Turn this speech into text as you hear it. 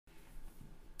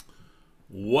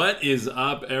What is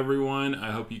up, everyone?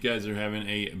 I hope you guys are having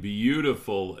a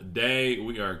beautiful day.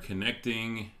 We are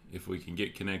connecting, if we can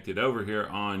get connected over here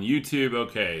on YouTube.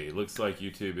 Okay, looks like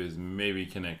YouTube is maybe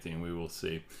connecting. We will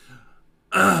see.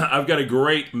 I've got a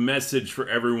great message for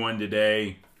everyone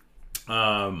today.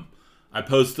 I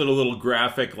posted a little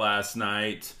graphic last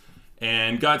night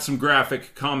and got some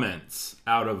graphic comments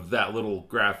out of that little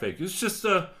graphic. It's just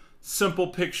a simple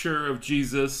picture of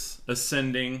Jesus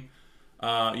ascending.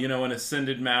 An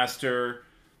ascended master.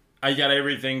 I got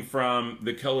everything from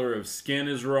the color of skin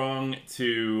is wrong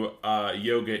to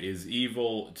yoga is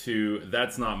evil to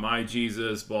that's not my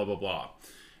Jesus, blah, blah, blah.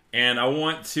 And I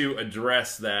want to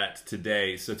address that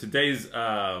today. So today's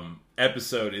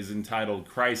episode is entitled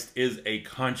Christ is a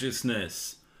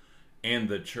Consciousness and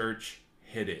the Church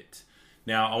Hid It.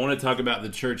 Now, I want to talk about the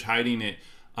church hiding it,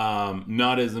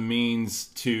 not as a means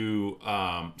to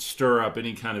stir up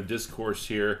any kind of discourse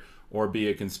here, or be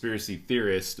a conspiracy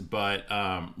theorist, but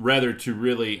rather to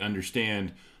really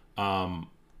understand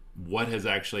what has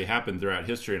actually happened throughout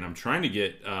history. And I'm trying to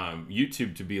get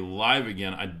YouTube to be live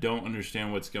again. I don't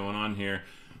understand what's going on here.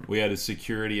 We had a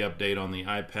security update on the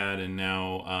iPad, and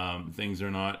now things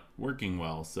are not working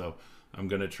well. So I'm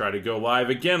going to try to go live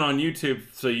again on YouTube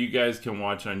so you guys can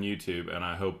watch on YouTube, and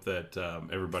I hope that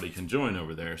everybody can join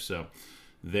over there. So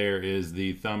there is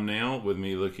the thumbnail with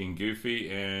me looking goofy,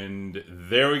 and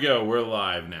there we go. We're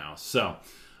live now. So,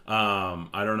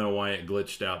 I don't know why it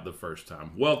glitched out the first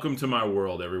time. Welcome to my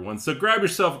world, everyone. So grab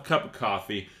yourself a cup of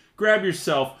coffee, grab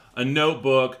yourself a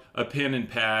notebook, a pen and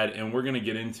pad, and we're going to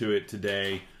get into it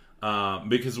today.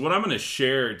 Because what I'm going to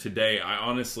share today, I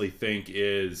honestly think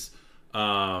is what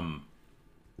I'm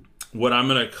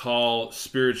going to call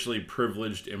spiritually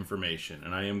privileged information,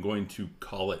 and I am going to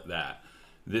call it that.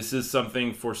 This is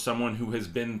something for someone who has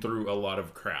been through a lot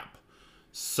of crap.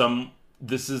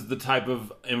 This is the type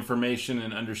of information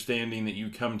and understanding that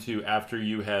you come to after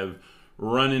you have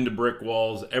run into brick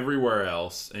walls everywhere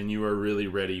else and you are really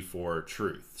ready for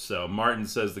truth. So Martin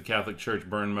says the Catholic Church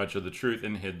burned much of the truth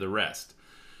and hid the rest.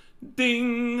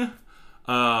 Ding!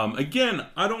 Again,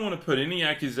 I don't want to put any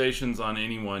accusations on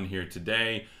anyone here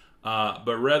today.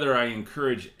 But rather I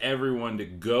encourage everyone to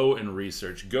go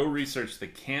research the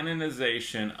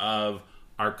canonization of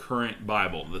our current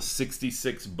Bible, the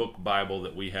 66-book Bible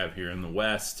that we have here in the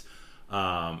West,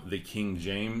 the King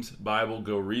James Bible.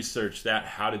 Go research that.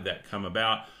 How did that come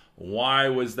about? Why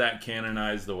was that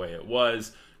canonized the way it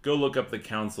was? Go look up the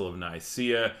Council of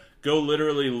Nicaea. Go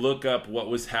literally look up what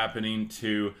was happening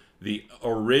to the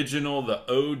original, the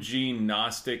OG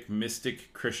Gnostic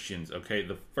mystic Christians, okay?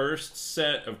 The first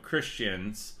set of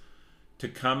Christians to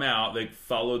come out, they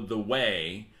followed the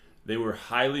way. They were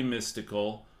highly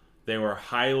mystical. They were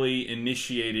highly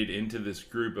initiated into this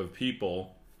group of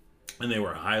people, and they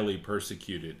were highly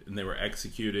persecuted, and they were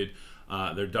executed.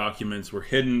 Their documents were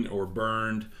hidden or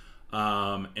burned,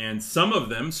 and some of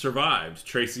them survived.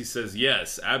 Tracy says,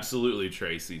 yes, absolutely,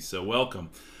 Tracy. So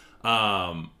welcome.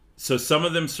 So some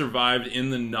of them survived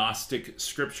in the Gnostic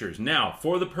scriptures. Now,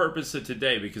 for the purpose of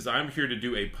today, because I'm here to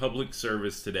do a public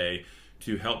service today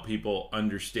to help people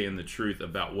understand the truth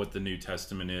about what the New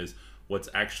Testament is, what's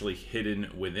actually hidden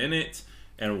within it,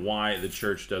 and why the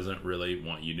church doesn't really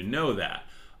want you to know that.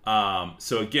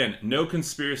 So again, no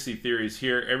conspiracy theories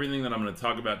here. Everything that I'm going to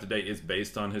talk about today is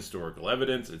based on historical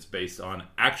evidence. It's based on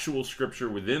actual scripture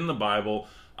within the Bible.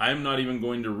 I'm not even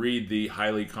going to read the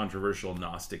highly controversial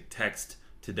Gnostic text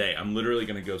today. I'm literally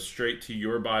going to go straight to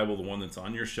your Bible, the one that's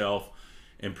on your shelf,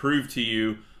 and prove to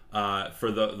you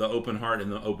for the open heart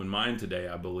and the open mind today,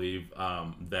 I believe,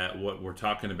 that what we're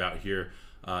talking about here,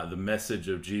 the message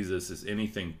of Jesus, is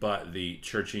anything but the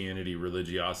churchianity,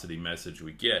 religiosity message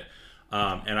we get.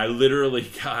 And I literally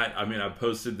I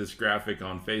posted this graphic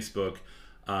on Facebook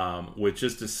with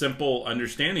just a simple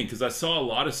understanding, because I saw a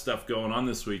lot of stuff going on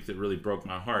this week that really broke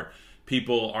my heart.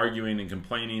 People arguing and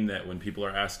complaining that when people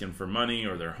are asking for money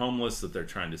or they're homeless, that they're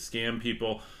trying to scam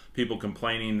people. People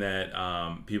complaining that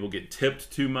people get tipped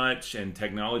too much, and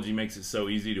technology makes it so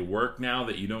easy to work now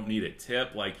that you don't need a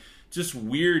tip. Like, just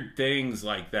weird things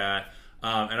like that.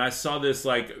 And I saw this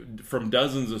from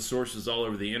dozens of sources all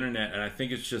over the internet, and I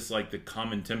think it's just like the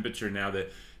common temperature now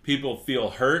that people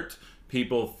feel hurt,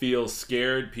 people feel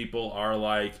scared, people are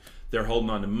like, they're holding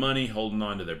on to money, holding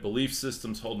on to their belief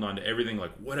systems, holding on to everything.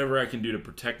 Like, whatever I can do to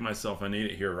protect myself, I need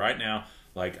it here right now.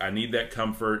 Like, I need that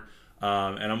comfort,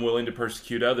 and I'm willing to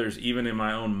persecute others, even in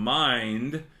my own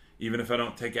mind. Even if I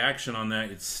don't take action on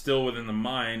that, it's still within the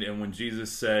mind. And when Jesus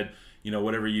said,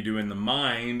 whatever you do in the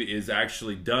mind is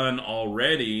actually done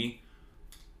already,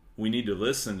 we need to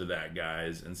listen to that,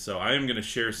 guys. And so I am going to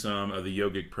share some of the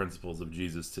yogic principles of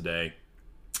Jesus today.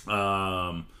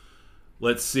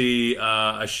 Let's see.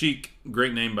 Ashik,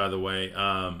 great name, by the way,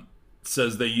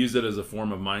 says they use it as a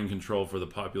form of mind control for the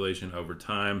population over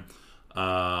time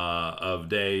of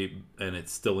day, and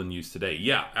it's still in use today.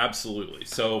 Yeah, absolutely.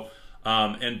 So,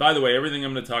 and by the way, everything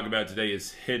I'm going to talk about today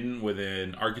is hidden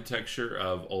within architecture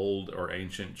of old or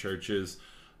ancient churches.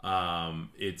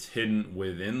 It's hidden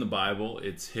within the Bible.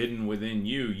 It's hidden within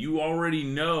you. You already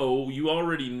know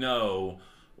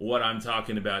what I'm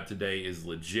talking about today is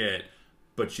legit,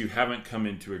 but you haven't come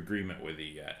into agreement with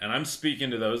it yet. And I'm speaking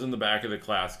to those in the back of the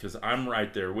class because I'm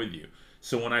right there with you.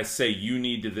 So when I say you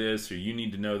need to this or you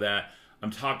need to know that, I'm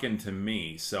talking to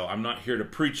me. So I'm not here to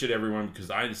preach at everyone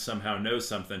because I somehow know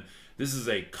something. This is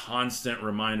a constant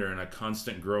reminder and a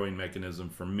constant growing mechanism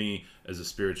for me as a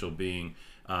spiritual being.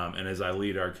 And as I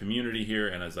lead our community here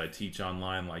and as I teach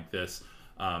online like this,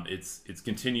 it's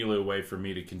continually a way for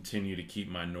me to continue to keep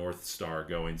my North Star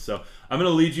going. So I'm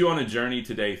going to lead you on a journey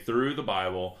today through the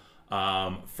Bible,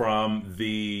 from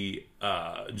the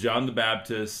John the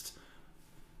Baptist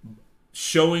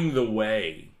showing the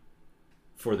way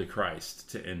for the Christ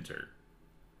to enter.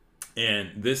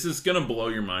 And this is going to blow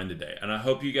your mind today. And I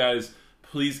hope you guys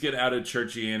please get out of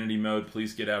churchianity mode.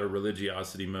 Please get out of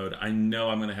religiosity mode. I know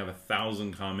I'm going to have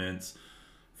 1,000 comments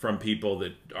from people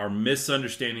that are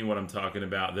misunderstanding what I'm talking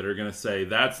about, that are going to say,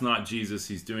 that's not Jesus.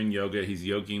 He's doing yoga. He's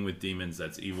yoking with demons.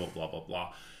 That's evil, blah, blah,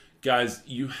 blah. Guys,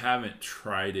 you haven't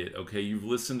tried it, okay? You've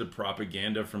listened to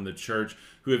propaganda from the church,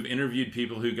 who have interviewed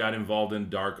people who got involved in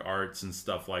dark arts and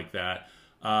stuff like that.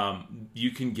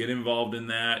 You can get involved in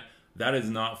that. That is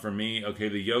not for me. Okay,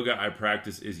 the yoga I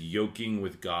practice is yoking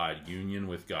with God, union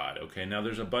with God. Okay, now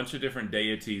there's a bunch of different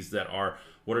deities that are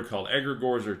what are called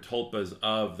egregores or tulpas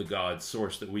of the God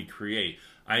source that we create.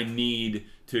 I need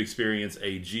to experience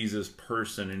a Jesus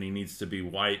person, and he needs to be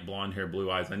white, blonde hair,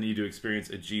 blue eyes. I need to experience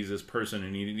a Jesus person,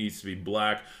 and he needs to be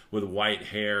black with white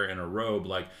hair and a robe.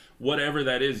 Like, whatever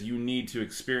that is, you need to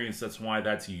experience. That's why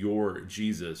that's your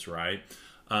Jesus, right?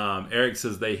 Eric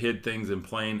says they hid things in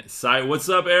plain sight. What's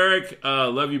up, Eric?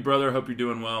 Love you, brother. Hope you're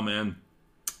doing well, man.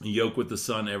 Yoke with the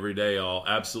sun every day, all.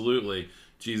 Absolutely.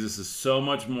 Jesus is so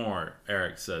much more,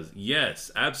 Eric says. Yes,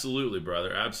 absolutely,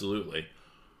 brother. Absolutely.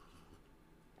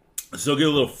 So get a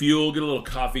little fuel, get a little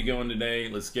coffee going today.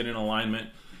 Let's get in alignment.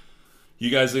 You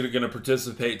guys that are going to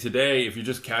participate today, if you're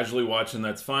just casually watching,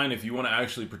 that's fine. If you want to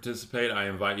actually participate, I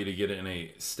invite you to get in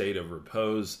a state of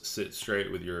repose. Sit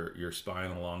straight with your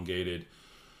spine elongated.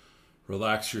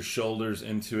 Relax your shoulders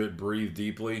into it. Breathe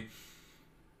deeply.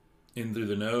 In through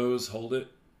the nose. Hold it.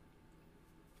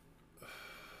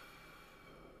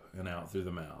 And out through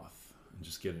the mouth. And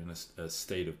just get in a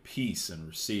state of peace and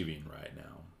receiving right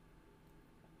now.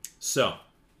 So,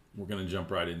 we're going to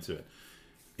jump right into it.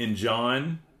 In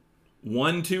John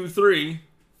 1, 2, 3,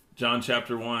 John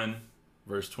chapter 1,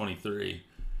 verse 23.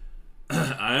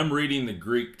 I am reading the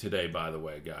Greek today, by the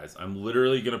way, guys. I'm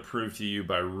literally going to prove to you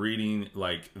by reading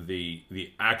like the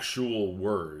actual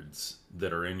words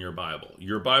that are in your Bible.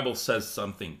 Your Bible says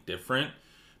something different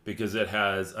because it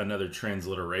has another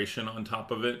transliteration on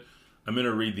top of it. I'm going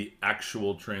to read the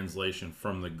actual translation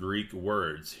from the Greek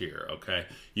words here, okay?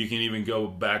 You can even go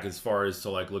back as far as to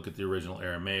like look at the original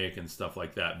Aramaic and stuff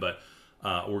like that, but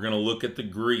we're going to look at the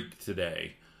Greek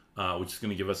today, which is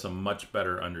going to give us a much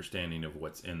better understanding of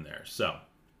what's in there. So,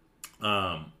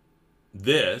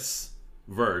 this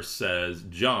verse says,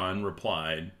 John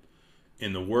replied,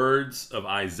 in the words of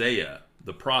Isaiah,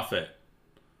 the prophet,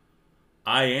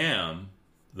 I am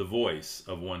the voice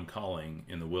of one calling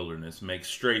in the wilderness, make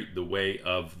straight the way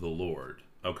of the Lord.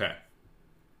 Okay.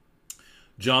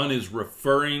 John is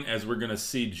referring, as we're going to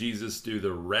see Jesus do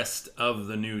the rest of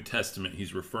the New Testament,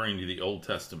 he's referring to the Old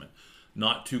Testament.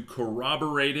 Not to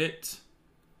corroborate it,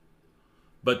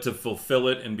 but to fulfill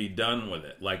it and be done with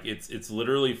it. Like it's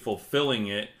literally fulfilling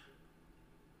it,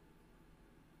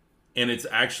 and it's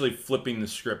actually flipping the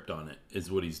script on it, is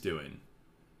what he's doing.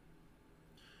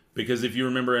 Because if you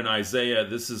remember in Isaiah,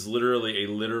 this is literally a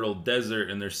literal desert,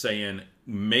 and they're saying,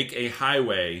 make a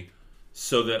highway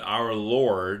so that our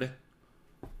Lord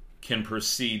can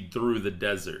proceed through the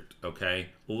desert, okay?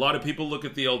 A lot of people look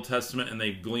at the Old Testament and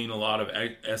they glean a lot of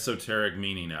esoteric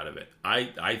meaning out of it.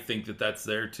 I think that that's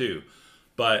there too.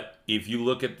 But if you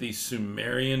look at the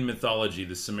Sumerian mythology,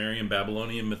 the Sumerian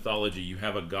Babylonian mythology, you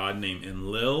have a god named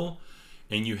Enlil,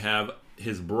 and you have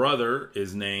his brother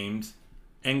is named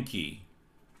Enki.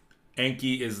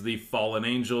 Enki is the fallen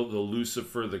angel, the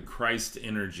Lucifer, the Christ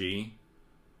energy.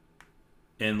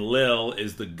 Enlil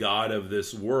is the god of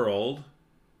this world,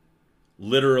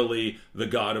 literally the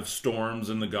god of storms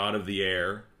and the god of the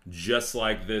air, just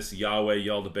like this Yahweh,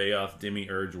 Yaldabaoth,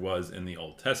 Demiurge was in the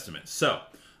Old Testament. So,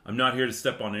 I'm not here to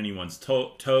step on anyone's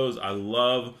toes. I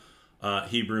love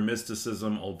Hebrew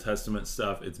mysticism, Old Testament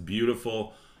stuff. It's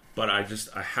beautiful, but I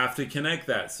have to connect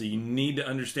that. So you need to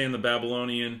understand the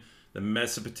Babylonian, the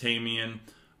Mesopotamian,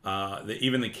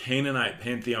 even the Canaanite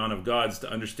pantheon of gods to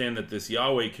understand that this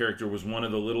Yahweh character was one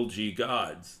of the little g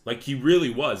gods. Like, he really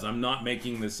was. I'm not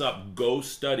making this up. Go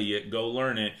study it. Go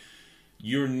learn it.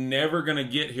 You're never going to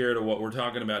get here to what we're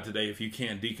talking about today if you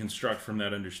can't deconstruct from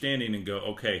that understanding and go,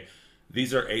 okay,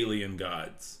 these are alien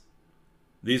gods.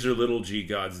 These are little g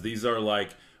gods. These are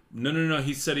like, no,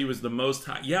 he said he was the most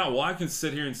high. Yeah, well, I can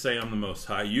sit here and say I'm the most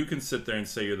high. You can sit there and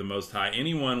say you're the most high.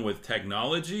 Anyone with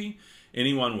technology,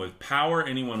 anyone with power,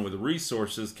 anyone with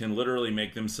resources can literally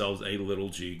make themselves a little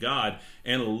g god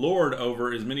and lord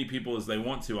over as many people as they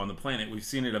want to on the planet. We've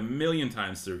seen it a million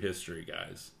times through history,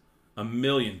 guys. A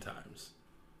million times.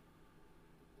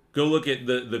 Go look at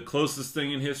the closest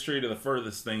thing in history to the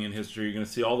furthest thing in history. You're going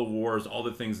to see all the wars, all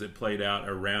the things that played out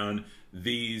around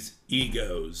these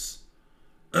egos.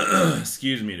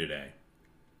 Excuse me today.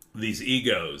 These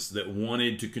egos that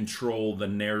wanted to control the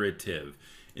narrative.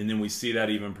 And then we see that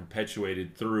even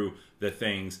perpetuated through the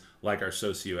things like our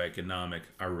socioeconomic,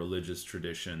 our religious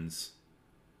traditions.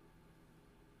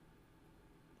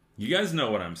 You guys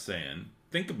know what I'm saying.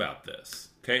 Think about this.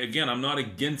 Okay, again, I'm not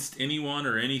against anyone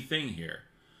or anything here.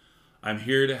 I'm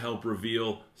here to help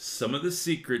reveal some of the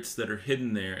secrets that are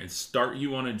hidden there and start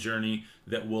you on a journey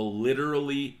that will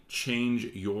literally change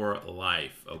your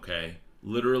life, okay?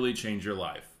 Literally change your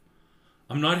life.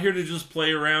 I'm not here to just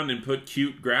play around and put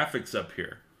cute graphics up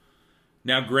here.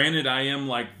 Now, granted, I am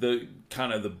like the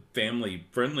kind of the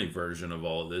family-friendly version of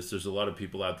all of this. There's a lot of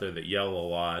people out there that yell a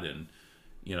lot and,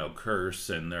 you know, curse,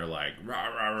 and they're like, rah,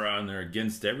 rah, rah, and they're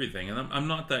against everything. And I'm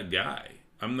not that guy.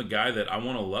 I'm the guy that I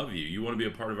want to love you. You want to be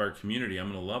a part of our community,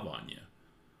 I'm going to love on you.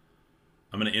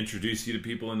 I'm going to introduce you to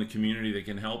people in the community that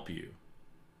can help you.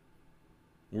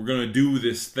 We're going to do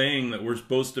this thing that we're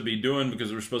supposed to be doing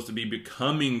because we're supposed to be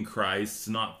becoming Christ,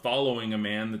 not following a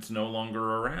man that's no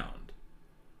longer around.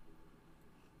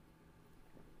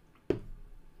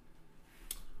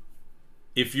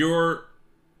 If your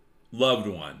loved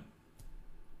one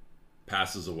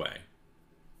passes away,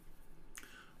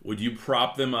 would you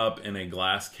prop them up in a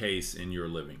glass case in your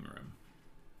living room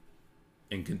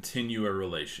and continue a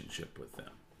relationship with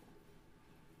them?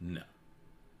 No.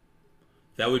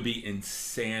 That would be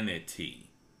insanity.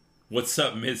 What's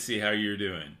up, Missy? How you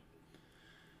doing?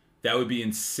 That would be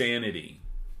insanity.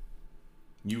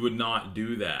 You would not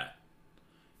do that.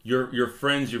 Your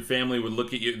friends, your family would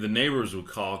look at you. The neighbors would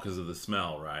call because of the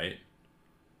smell, right?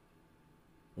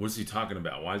 What's he talking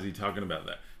about? Why is he talking about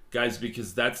that? Guys,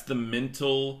 because that's the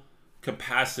mental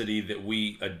capacity that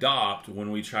we adopt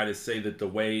when we try to say that the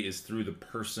way is through the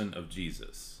person of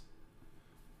Jesus.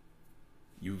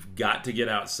 You've got to get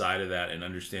outside of that and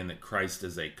understand that Christ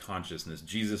is a consciousness.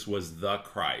 Jesus was the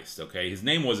Christ, okay? His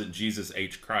name wasn't Jesus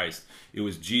H. Christ. It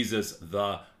was Jesus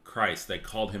the Christ. They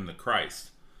called him the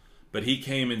Christ. But he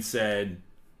came and said,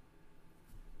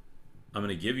 I'm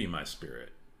going to give you my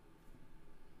spirit.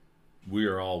 We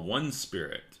are all one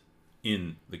spirit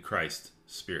in the Christ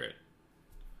spirit.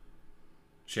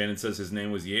 Shannon says his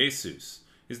name was Jesus.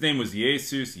 His name was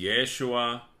Jesus,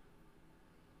 Yeshua,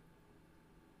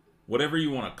 whatever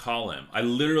you want to call him. I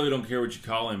literally don't care what you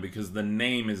call him because the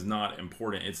name is not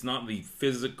important. It's not the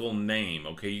physical name,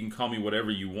 okay? You can call me whatever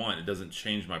you want. It doesn't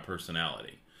change my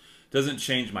personality. It doesn't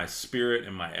change my spirit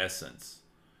and my essence.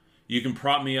 You can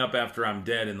prop me up after I'm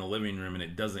dead in the living room and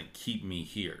it doesn't keep me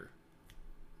here.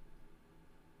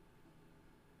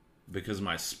 Because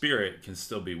my spirit can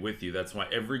still be with you. That's why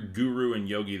every guru and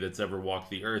yogi that's ever walked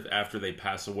the earth, after they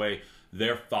pass away,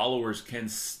 their followers can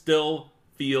still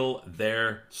feel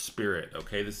their spirit,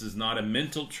 okay? This is not a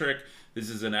mental trick. This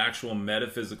is an actual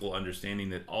metaphysical understanding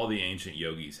that all the ancient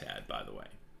yogis had, by the way.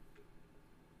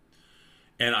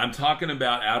 And I'm talking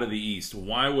about out of the east.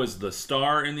 Why was the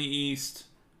star in the east?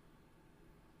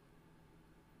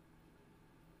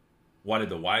 Why did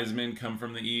the wise men come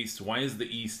from the east? Why is the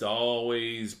east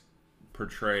always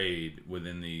portrayed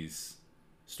within these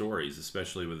stories,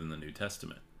 especially within the New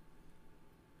Testament?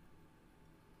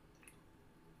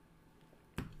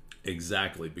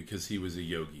 Exactly, because he was a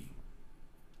yogi.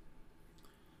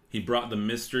 He brought the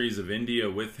mysteries of India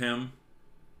with him,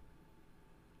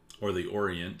 or the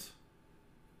Orient.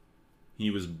 He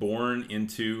was born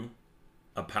into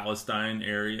a Palestine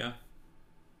area,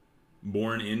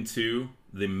 born into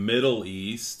the Middle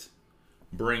East,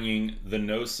 bringing the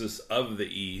gnosis of the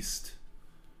East,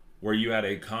 where you had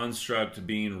a construct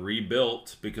being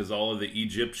rebuilt because all of the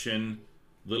Egyptian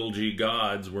little g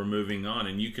gods were moving on,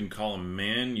 and you can call them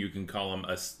men, you can call them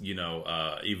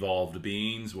evolved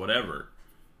beings, whatever.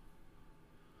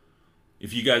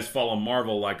 If you guys follow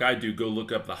Marvel like I do, go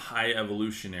look up the High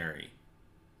Evolutionary.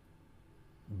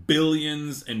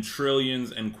 Billions and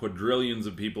trillions and quadrillions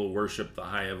of people worship the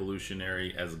High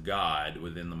Evolutionary as God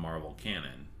within the Marvel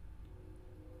canon.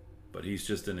 But he's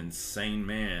just an insane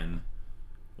man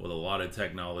with a lot of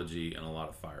technology and a lot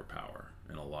of firepower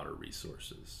and a lot of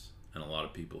resources and a lot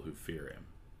of people who fear him.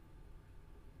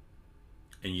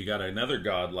 And you got another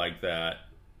God like that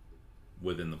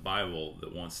within the Bible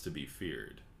that wants to be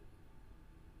feared.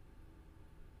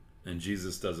 And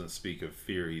Jesus doesn't speak of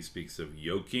fear, he speaks of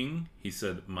yoking. He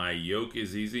said, my yoke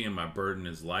is easy and my burden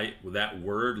is light. Well, that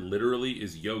word literally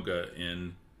is yoga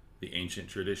in the ancient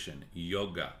tradition.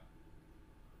 Yoga.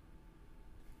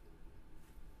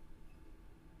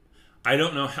 I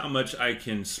don't know how much I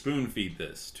can spoon feed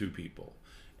this to people.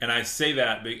 And I say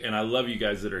that, and I love you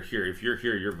guys that are here. If you're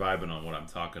here, you're vibing on what I'm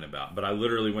talking about. But I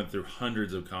literally went through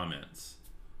hundreds of comments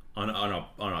on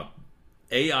a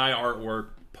AI artwork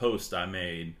post I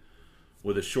made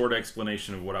with a short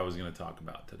explanation of what I was going to talk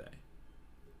about today.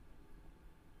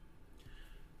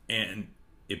 And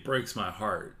it breaks my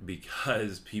heart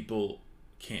because people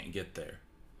can't get there.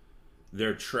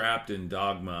 They're trapped in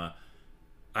dogma.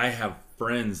 I have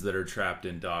friends that are trapped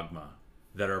in dogma,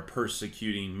 that are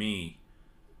persecuting me,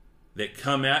 that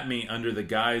come at me under the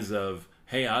guise of,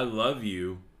 hey, I love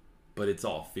you, but it's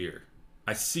all fear.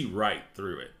 I see right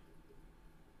through it.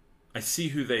 I see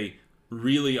who they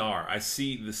really are. I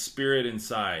see the spirit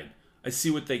inside. I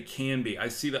see what they can be. I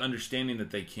see the understanding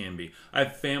that they can be. I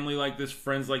have family like this,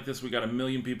 friends like this. We got 1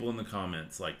 million people in the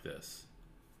comments like this.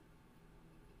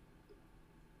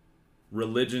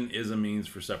 Religion is a means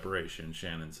for separation,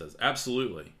 Shannon says.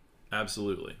 Absolutely.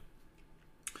 Absolutely.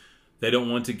 They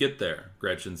don't want to get there,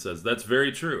 Gretchen says. That's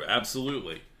very true.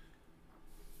 Absolutely.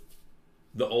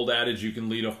 The old adage, you can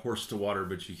lead a horse to water,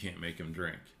 but you can't make him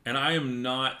drink. And I am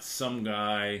not some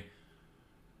guy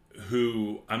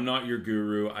who, I'm not your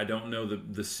guru. I don't know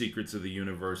the secrets of the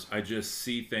universe. I just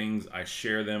see things. I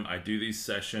share them. I do these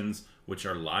sessions, which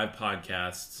are live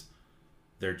podcasts.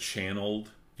 They're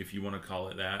channeled, if you want to call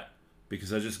it that.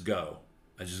 Because I just go.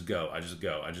 I just go. I just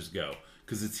go. I just go.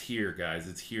 Because it's here, guys.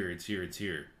 It's here. It's here. It's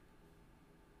here.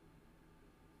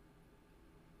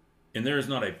 And there is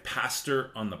not a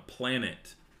pastor on the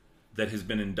planet that has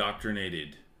been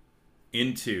indoctrinated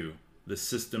into the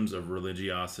systems of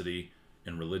religiosity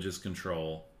and religious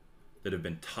control that have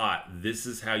been taught this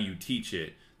is how you teach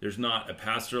it. There's not a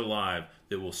pastor alive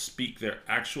that will speak their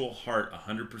actual heart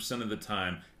 100% of the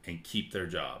time and keep their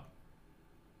job.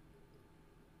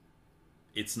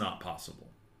 It's not possible.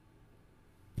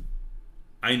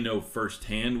 I know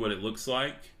firsthand what it looks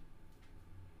like.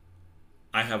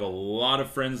 I have a lot of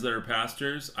friends that are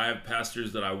pastors. I have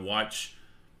pastors that I watch,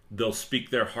 they'll speak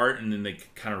their heart and then they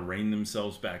kind of rein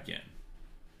themselves back in.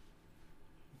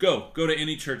 Go to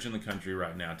any church in the country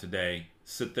right now today.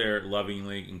 Sit there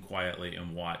lovingly and quietly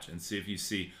and watch and see if you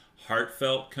see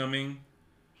heartfelt coming,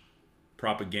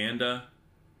 propaganda,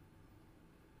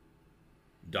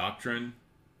 doctrine.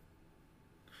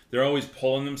 They're always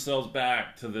pulling themselves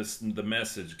back to the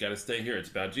message. Got to stay here. It's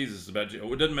about Jesus. It's about Jesus.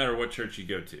 It doesn't matter what church you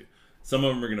go to. Some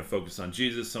of them are going to focus on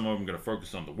Jesus. Some of them are going to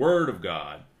focus on the Word of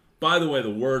God. By the way,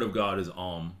 the Word of God is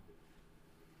Om.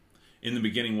 In the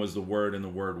beginning was the Word, and the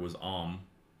Word was Om.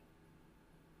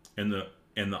 And the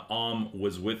Om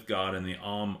was with God, and the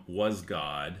Om was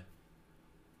God.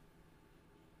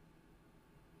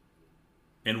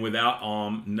 And without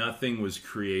Om, nothing was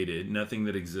created. Nothing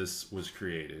that exists was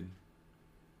created.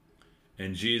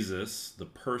 And Jesus, the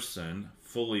person,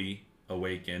 fully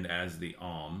awakened as the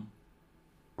Om.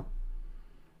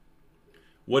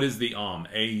 What is the Om?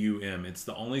 A-U-M. It's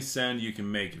the only sound you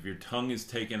can make. If your tongue is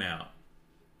taken out,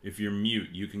 if you're mute,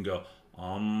 you can go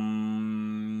Om.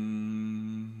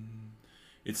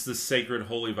 It's the sacred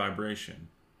holy vibration.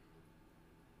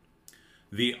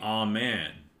 The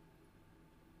Amen.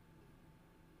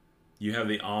 You have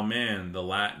the Amen, the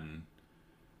Latin.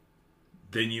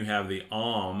 Then you have the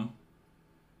Om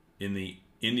in the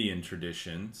Indian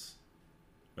traditions,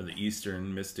 or the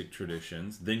Eastern mystic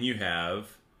traditions. Then you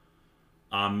have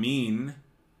Amin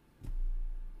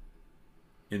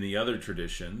in the other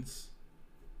traditions.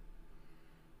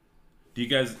 Do you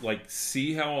guys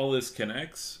see how all this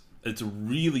connects? It's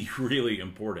really, really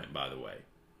important, by the way.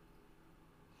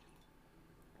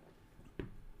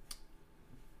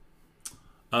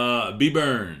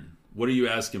 B-Burn, what are you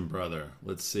asking, brother?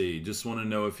 Let's see. Just want to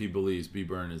know if he believes.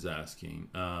 B-Burn is asking.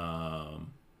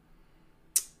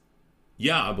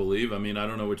 Yeah, I believe. I mean, I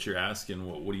don't know what you're asking.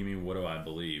 What do you mean, what do I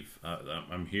believe?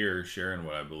 I'm here sharing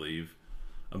what I believe.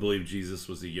 I believe Jesus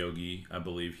was a yogi. I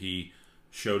believe he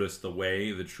showed us the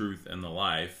way, the truth, and the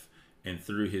life. And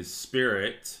through his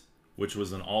spirit, which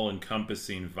was an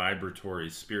all-encompassing vibratory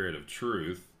spirit of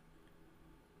truth,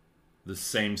 the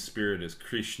same spirit as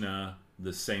Krishna,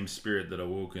 the same spirit that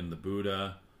awoke in the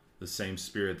Buddha, the same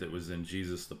spirit that was in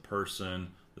Jesus the person,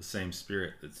 the same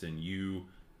spirit that's in you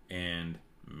and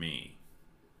me.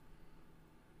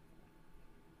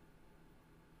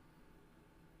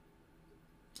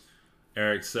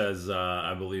 Eric says,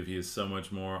 I believe he is so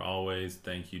much more always.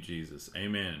 Thank you, Jesus.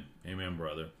 Amen. Amen,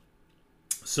 brother.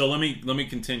 So let me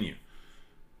continue.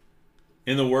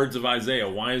 In the words of Isaiah,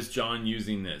 why is John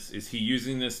using this? Is he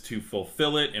using this to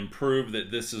fulfill it and prove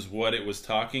that this is what it was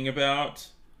talking about?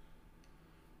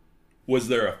 Was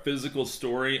there a physical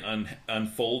story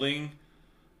unfolding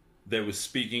that was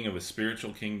speaking of a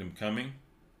spiritual kingdom coming?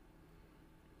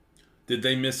 Did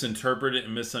they misinterpret it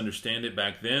and misunderstand it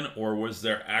back then? Or was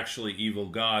there actually evil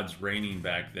gods reigning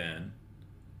back then?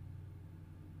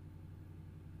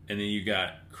 And then you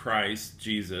got Christ,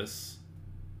 Jesus,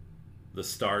 the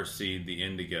star seed, the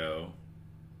indigo,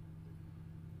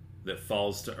 that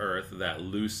falls to earth, that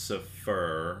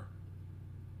Lucifer.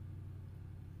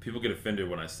 People get offended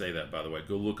when I say that, by the way.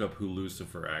 Go look up who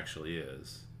Lucifer actually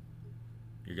is.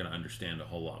 You're going to understand a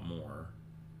whole lot more.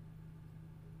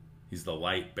 He's the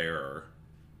light bearer.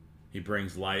 He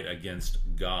brings light against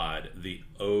God. The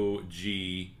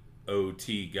O-G-O-T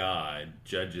God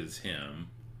judges him.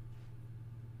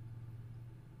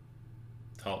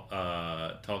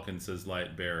 Tolkien says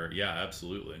light bearer. Yeah,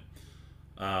 absolutely.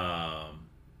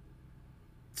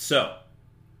 So,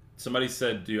 somebody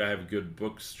said, do I have good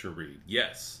books to read?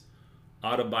 Yes.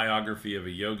 Autobiography of a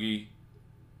Yogi,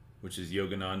 which is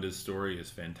Yogananda's story, is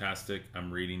fantastic. I'm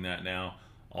reading that now.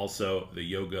 Also, The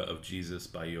Yoga of Jesus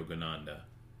by Yogananda.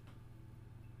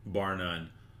 Bar none.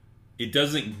 It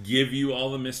doesn't give you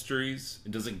all the mysteries.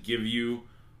 It doesn't give you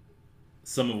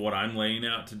some of what I'm laying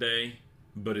out today,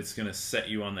 but it's going to set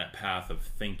you on that path of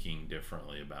thinking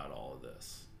differently about all of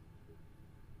this.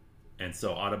 And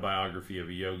so Autobiography of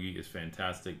a Yogi is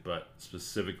fantastic, but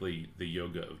specifically The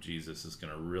Yoga of Jesus is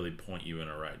going to really point you in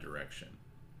a right direction.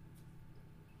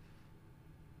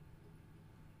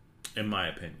 In my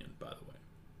opinion, by the way.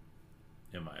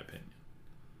 In my opinion.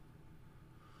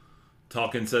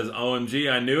 Tolkien says,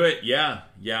 OMG, I knew it. Yeah,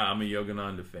 I'm a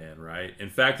Yogananda fan, right? In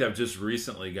fact, I've just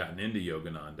recently gotten into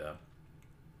Yogananda.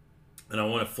 And I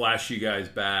want to flash you guys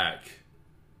back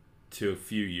to a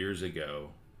few years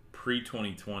ago.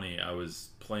 Pre-2020, I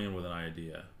was playing with an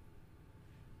idea.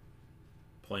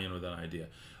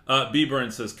 B.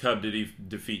 Burns says, Cub, did he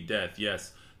defeat death?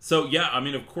 Yes. So, yeah, I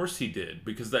mean, of course he did.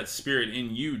 Because that spirit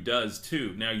in you does,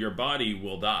 too. Now, your body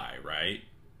will die, right?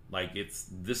 Like,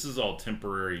 this is all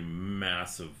temporary,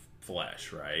 massive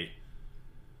flesh, right?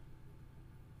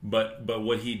 But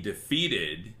what he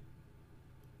defeated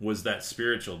was that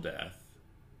spiritual death.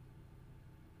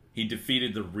 He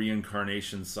defeated the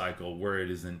reincarnation cycle where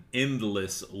it is an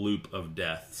endless loop of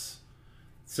deaths.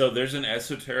 So there's an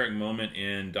esoteric moment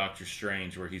in Doctor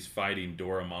Strange where he's fighting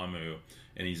Dormammu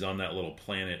and he's on that little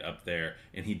planet up there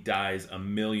and he dies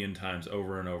 1,000,000 times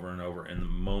over and over and over in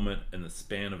the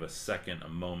span of a second, a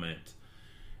moment.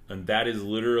 And that is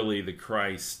literally the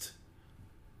Christ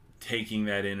taking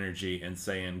that energy and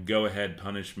saying, go ahead,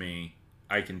 punish me.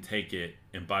 I can take it.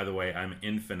 And by the way, I'm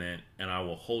infinite and I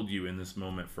will hold you in this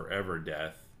moment forever,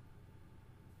 death.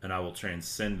 And I will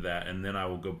transcend that. And then I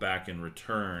will go back and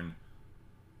return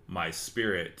my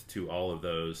spirit to all of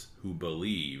those who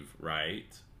believe,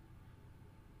 right?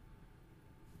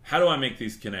 How do I make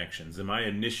these connections? Am I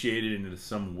initiated into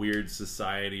some weird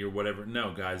society or whatever?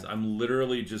 No, guys, I'm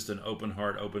literally just an open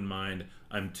heart, open mind.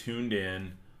 I'm tuned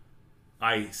in.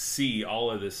 I see all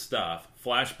of this stuff.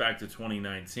 Flashback to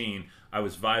 2019, I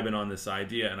was vibing on this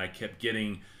idea and I kept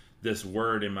getting this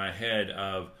word in my head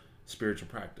of spiritual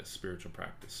practice, spiritual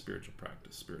practice, spiritual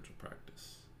practice, spiritual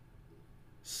practice.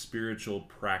 Spiritual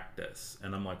practice.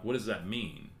 And I'm like, what does that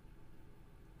mean?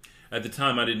 At the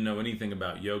time, I didn't know anything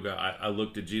about yoga. I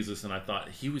looked at Jesus and I thought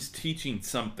he was teaching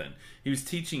something. He was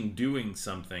teaching doing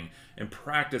something and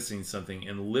practicing something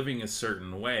and living a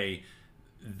certain way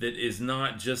that is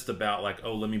not just about like,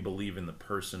 oh, let me believe in the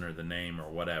person or the name or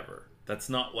whatever. That's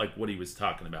not like what he was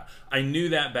talking about. I knew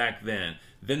that back then.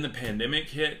 Then the pandemic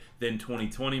hit. Then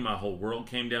 2020, my whole world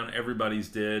came down. Everybody's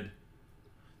did.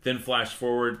 Then flash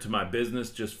forward to my business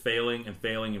just failing and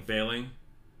failing and failing.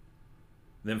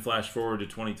 Then flash forward to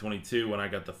 2022 when I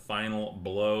got the final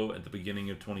blow at the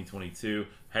beginning of 2022.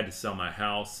 Had to sell my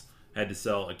house. Had to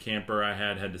sell a camper I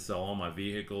had to sell all my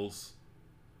vehicles.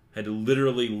 had to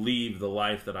literally leave the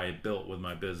life that I had built with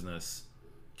my business,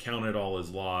 count it all as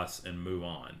loss, and move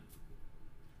on.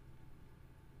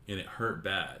 And it hurt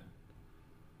bad.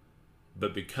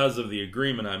 But because of the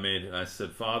agreement I made, I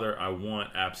said, Father, I want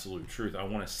absolute truth. I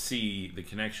want to see the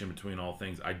connection between all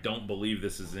things. I don't believe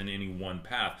this is in any one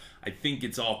path. I think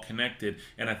it's all connected,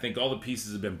 and I think all the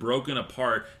pieces have been broken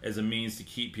apart as a means to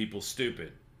keep people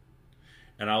stupid.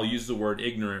 And I'll use the word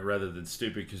ignorant rather than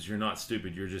stupid, because you're not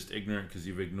stupid. You're just ignorant because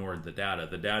you've ignored the data.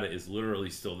 The data is literally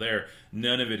still there.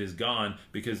 None of it is gone,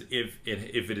 because if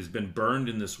it has been burned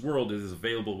in this world, it is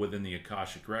available within the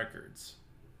Akashic records.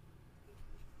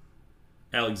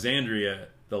 Alexandria,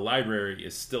 the library,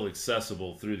 is still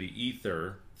accessible through the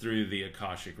ether, through the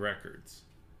Akashic records.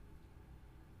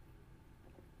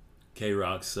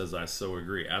 K-Rock says, I so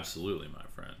agree. Absolutely, my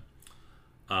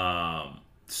friend.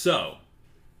 So,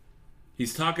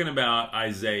 he's talking about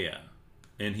Isaiah,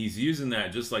 and he's using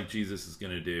that just like Jesus is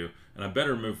going to do, and I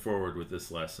better move forward with this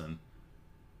lesson.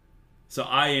 So,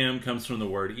 I am comes from the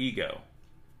word ego,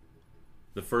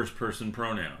 the first person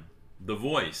pronoun, the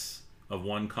voice of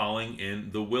one calling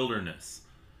in the wilderness.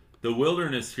 The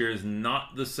wilderness here is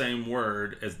not the same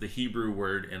word as the Hebrew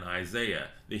word in Isaiah.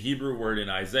 The Hebrew word in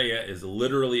Isaiah is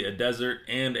literally a desert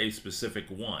and a specific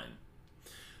one.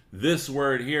 This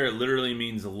word here literally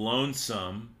means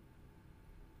lonesome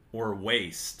or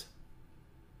waste.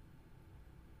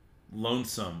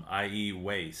 Lonesome, i.e.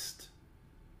 waste.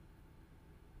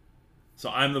 So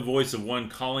I'm the voice of one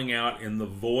calling out in the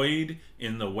void,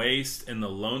 in the waste, in the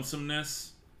lonesomeness,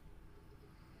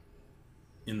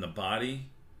 in the body.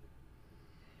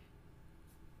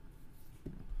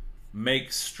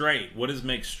 Make straight. What is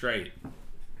make straight?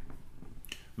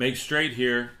 Make straight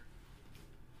here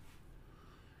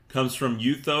comes from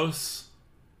euthos,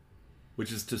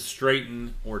 which is to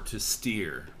straighten or to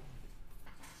steer.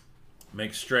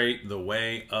 Make straight the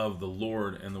way of the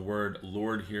Lord. And the word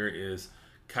Lord here is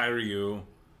Kyriou,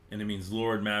 and it means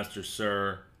Lord, Master,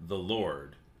 Sir, the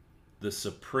Lord. The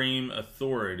supreme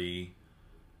authority,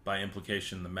 by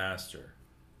implication, the master.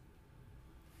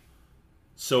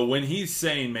 So when he's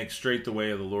saying make straight the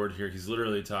way of the Lord here, he's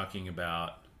literally talking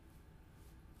about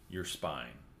your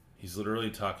spine. He's literally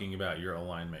talking about your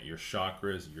alignment, your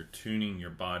chakras, you're tuning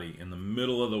your body. In the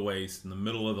middle of the waste, in the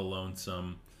middle of the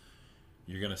lonesome,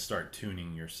 you're going to start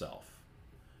tuning yourself.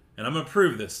 And I'm going to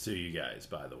prove this to you guys,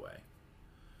 by the way.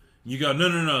 You go,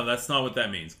 no, that's not what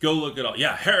that means. Go look it all.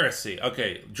 Yeah, heresy.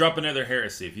 Okay, drop another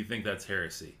heresy if you think that's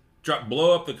heresy.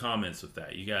 Blow up the comments with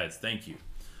that. You guys, thank you.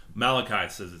 Malachi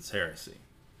says it's heresy.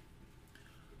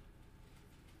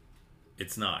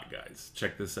 It's not, guys.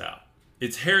 Check this out.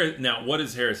 It's heresy. Now, what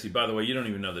is heresy? By the way, you don't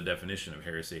even know the definition of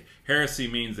heresy. Heresy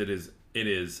means it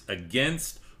is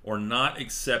against or not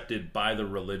accepted by the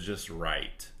religious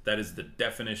right. That is the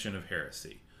definition of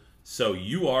heresy. So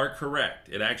you are correct.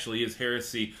 It actually is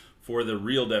heresy for the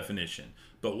real definition.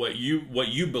 But what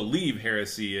you believe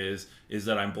heresy is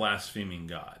that I'm blaspheming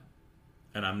God.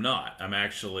 And I'm not. I'm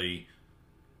actually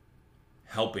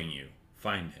helping you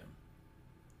find him.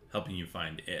 Helping you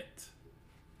find it.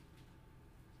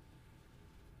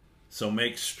 So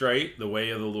make straight the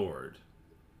way of the Lord.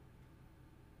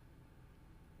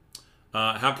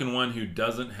 How can one who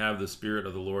doesn't have the Spirit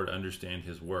of the Lord understand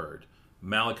his word?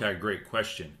 Malachi, great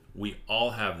question. We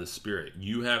all have the Spirit.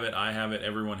 You have it, I have it,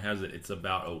 everyone has it. It's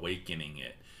about awakening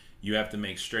it. You have to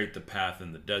make straight the path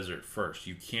in the desert first.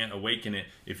 You can't awaken it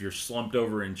if you're slumped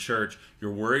over in church,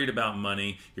 you're worried about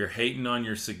money, you're hating on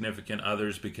your significant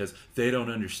others because they don't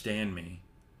understand me.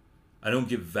 I don't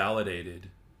get validated.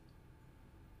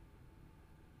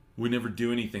 We never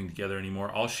do anything together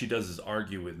anymore. All she does is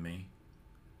argue with me.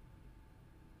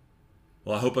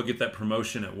 Well, I hope I get that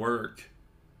promotion at work.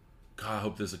 God, I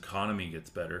hope this economy gets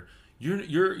better.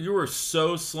 You are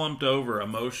so slumped over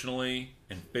emotionally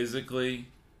and physically.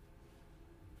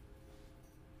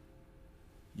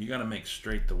 You got to make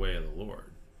straight the way of the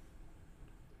Lord.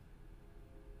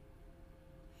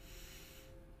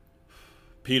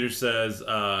 Peter says,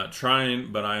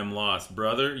 trying, but I am lost.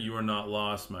 Brother, you are not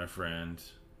lost, my friend.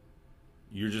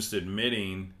 You're just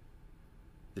admitting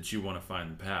that you want to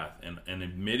find the path. And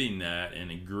admitting that and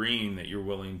agreeing that you're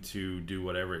willing to do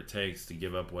whatever it takes, to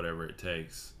give up whatever it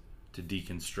takes, to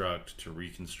deconstruct, to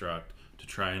reconstruct, to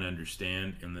try and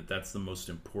understand, and that's the most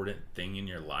important thing in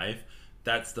your life.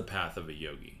 That's the path of a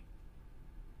yogi.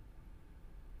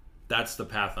 That's the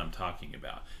path I'm talking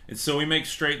about. And so we make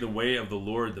straight the way of the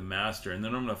Lord, the Master. And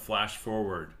then I'm going to flash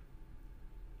forward.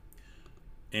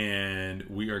 And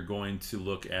we are going to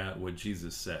look at what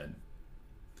Jesus said.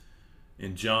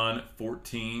 In John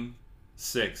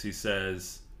 14:6, he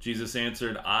says, Jesus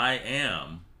answered, I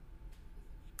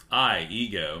I,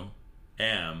 ego,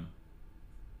 am,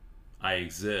 I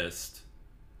exist,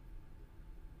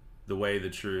 the way, the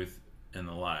truth, and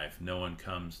the life. No one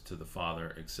comes to the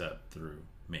Father except through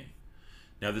me.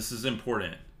 Now this is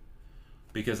important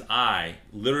because I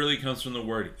literally comes from the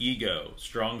word ego.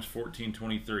 Strong's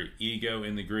 1423. Ego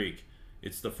in the Greek.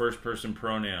 It's the first person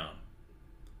pronoun.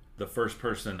 The first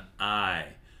person I.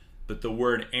 But the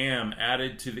word am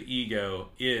added to the ego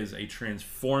is a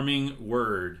transforming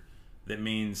word that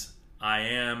means I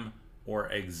am or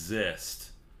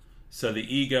exist. So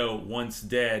the ego, once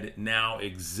dead, now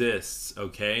exists,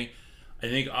 okay? I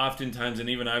think oftentimes, and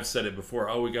even I've said it before,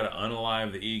 oh, we got to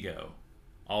unalive the ego.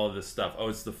 All of this stuff. Oh,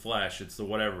 it's the flesh, it's the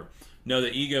whatever. No,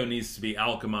 the ego needs to be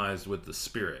alchemized with the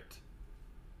spirit.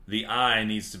 The I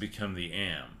needs to become the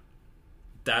am.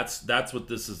 That's what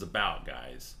this is about,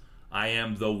 guys. I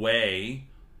am the way,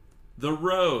 the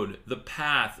road, the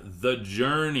path, the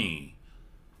journey.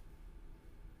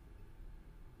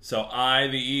 So I,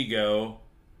 the ego,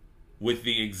 with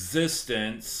the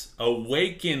existence,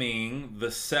 awakening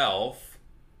the self,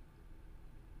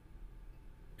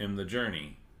 am the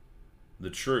journey. The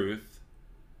truth,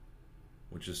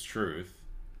 which is truth,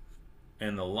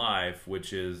 and the life,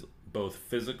 which is both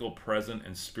physical, present,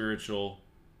 and spiritual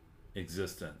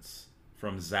existence.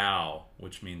 From Zao,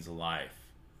 which means life.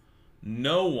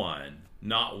 No one,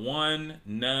 not one,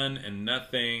 none, and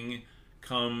nothing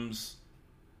comes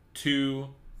to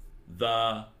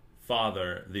the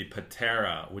Father, the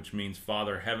Patera, which means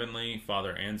Father Heavenly,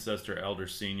 Father Ancestor, Elder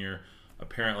Senior,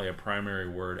 apparently a primary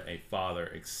word, a Father,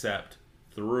 except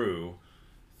through.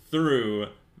 Through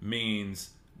means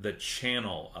the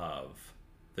channel of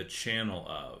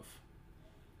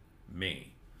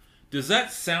me. Does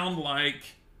that sound like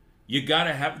you got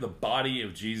to have the body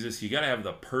of Jesus? You got to have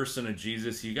the person of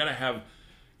Jesus. You got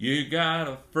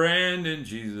a friend in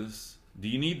Jesus. Do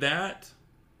you need that?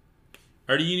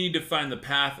 Or do you need to find the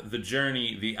path, the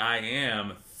journey, the I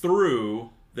am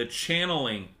through the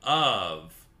channeling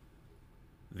of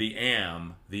the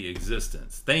am, the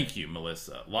existence? Thank you,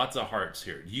 Melissa. Lots of hearts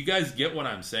here. Do you guys get what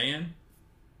I'm saying?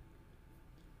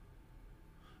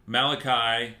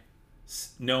 Malachi,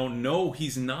 no,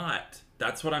 he's not.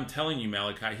 That's what I'm telling you,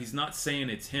 Malachi. He's not saying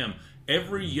it's him.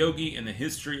 Every yogi in the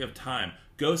history of time,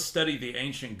 go study the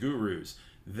ancient gurus.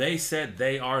 They said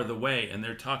they are the way, and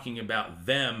they're talking about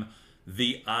them,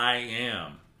 the I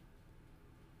am.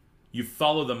 You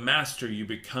follow the master, you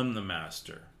become the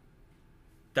master.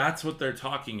 That's what they're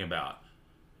talking about.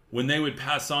 When they would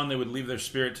pass on, they would leave their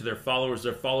spirit to their followers.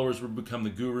 Their followers would become the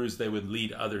gurus. They would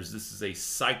lead others. This is a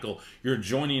cycle. You're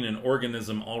joining an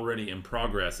organism already in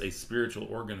progress, a spiritual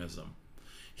organism.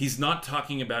 He's not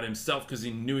talking about himself because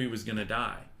he knew he was going to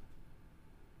die.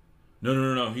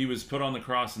 No. He was put on the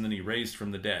cross and then he raised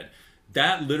from the dead.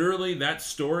 That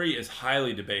story is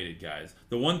highly debated, guys.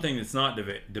 The one thing that's not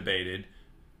debated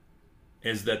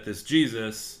is that this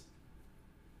Jesus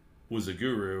was a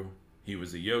guru. He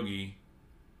was a yogi.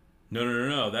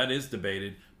 No. That is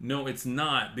debated. No, it's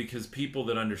not, because people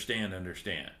that understand.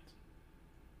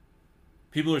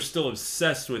 People are still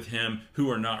obsessed with him who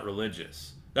are not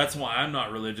religious. That's why I'm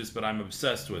not religious, but I'm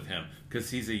obsessed with him, because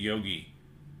he's a yogi.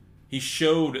 He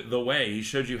showed the way. He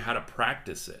showed you how to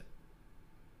practice it.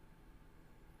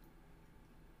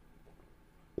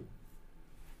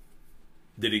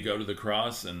 Did he go to the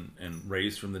cross and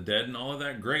raise from the dead and all of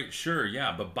that? Great, sure,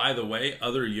 yeah. But by the way,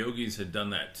 other yogis had done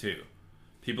that too.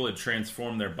 People had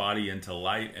transformed their body into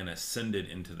light and ascended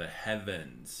into the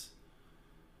heavens.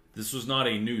 This was not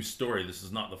a new story. This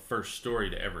is not the first story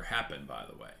to ever happen, by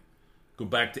the way. Go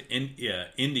back to India,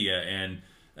 and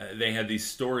they had these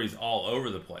stories all over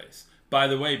the place. By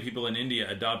the way, people in India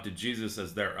adopted Jesus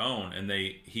as their own, and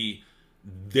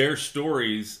their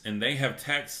stories, and they have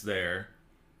texts there.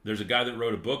 There's a guy that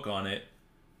wrote a book on it,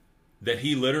 that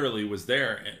he literally was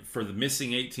there for the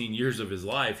missing 18 years of his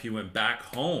life. He went back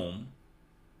home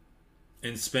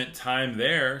and spent time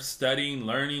there studying,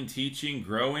 learning, teaching,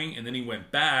 growing, and then he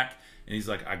went back and he's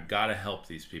like, I gotta help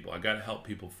these people. I gotta help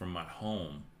people from my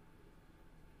home.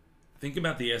 Think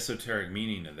about the esoteric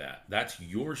meaning of that. That's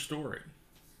your story.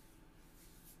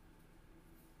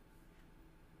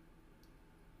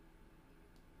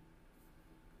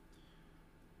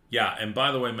 Yeah, and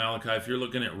by the way, Malachi, if you're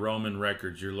looking at Roman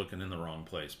records, you're looking in the wrong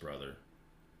place, brother.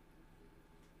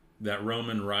 That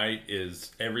Roman rite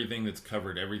is everything that's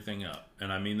covered everything up.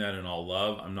 And I mean that in all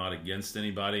love. I'm not against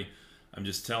anybody. I'm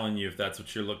just telling you, if that's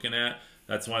what you're looking at,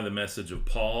 that's why the message of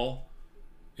Paul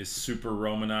is super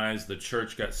Romanized. The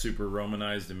church got super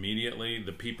Romanized immediately.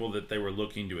 The people that they were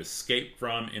looking to escape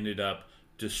from ended up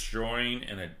destroying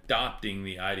and adopting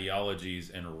the ideologies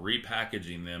and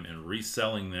repackaging them and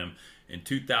reselling them. And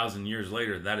 2,000 years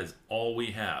later, that is all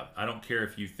we have. I don't care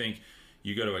if you think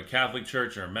you go to a Catholic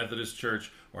church or a Methodist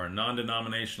church or a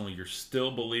non-denominational, you're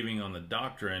still believing on the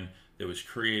doctrine that was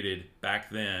created back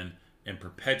then and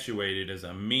perpetuated as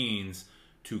a means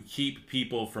to keep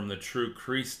people from the true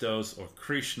Christos or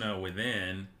Krishna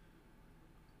within.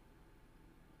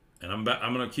 And I'm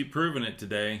going to keep proving it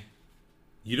today.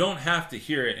 You don't have to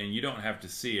hear it and you don't have to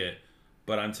see it,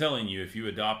 but I'm telling you, if you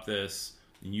adopt this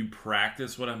and you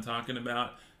practice what I'm talking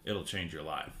about, it'll change your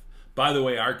life. By the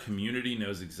way, our community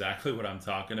knows exactly what I'm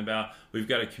talking about. We've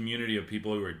got a community of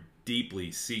people who are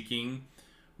deeply seeking.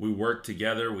 We work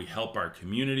together. We help our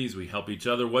communities. We help each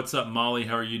other. What's up, Molly?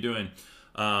 How are you doing?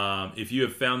 If you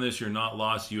have found this, you're not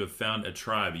lost. You have found a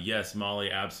tribe. Yes,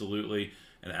 Molly, absolutely.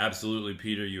 And absolutely,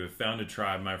 Peter, you have found a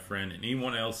tribe, my friend. And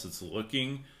anyone else that's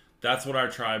looking, that's what our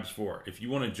tribe's for. If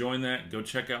you want to join that, go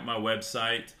check out my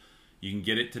website. You can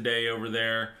get it today over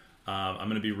there. I'm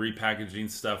going to be repackaging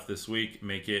stuff this week.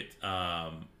 Make it,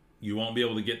 you won't be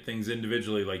able to get things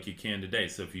individually like you can today.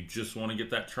 So if you just want to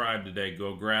get that tribe today,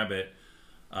 go grab it.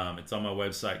 It's on my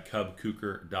website,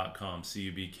 cubkuker.com,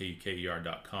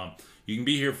 cubkuker.com. You can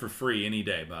be here for free any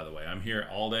day, by the way. I'm here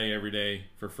all day, every day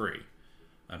for free.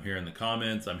 I'm here in the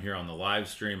comments. I'm here on the live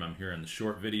stream. I'm here in the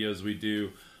short videos we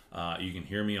do. You can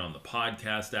hear me on the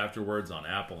podcast afterwards on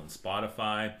Apple and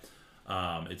Spotify.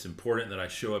 It's important that I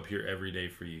show up here every day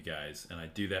for you guys, and I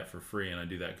do that for free, and I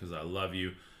do that because I love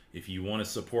you. If you want to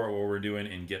support what we're doing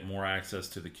and get more access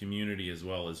to the community as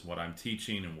well as what I'm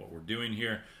teaching and what we're doing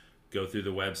here, go through the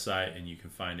website and you can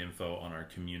find info on our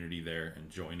community there and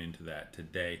join into that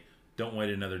today. Don't wait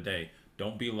another day.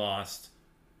 Don't be lost.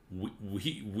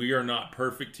 We are not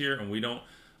perfect here, and we don't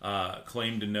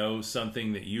claim to know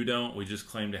something that you don't. We just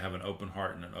claim to have an open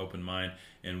heart and an open mind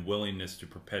and willingness to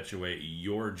perpetuate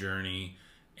your journey.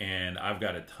 And I've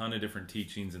got a ton of different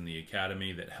teachings in the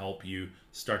academy that help you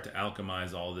start to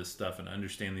alchemize all this stuff and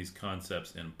understand these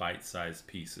concepts in bite-sized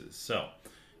pieces. So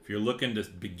if you're looking to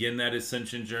begin that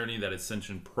ascension journey, that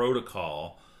ascension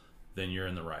protocol, then you're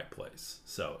in the right place.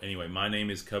 So anyway, my name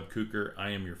is Cub Kuker.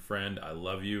 I am your friend. I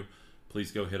love you.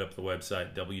 Please go hit up the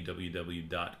website,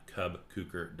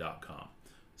 www.cubkuker.com.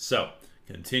 So,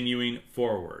 continuing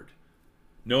forward.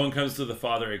 No one comes to the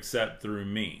Father except through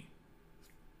me.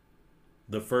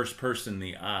 The first person,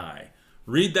 the I.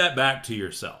 Read that back to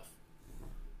yourself.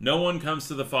 No one comes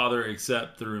to the Father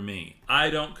except through me. I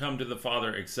don't come to the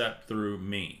Father except through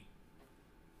me.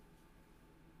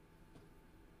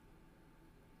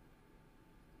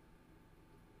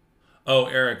 Oh,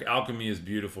 Eric, alchemy is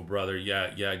beautiful, brother.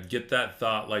 Yeah, get that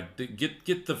thought, like,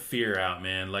 get the fear out,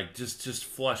 man. Like, just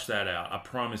flush that out. I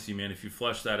promise you, man, if you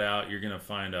flush that out, you're going to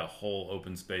find a whole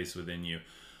open space within you.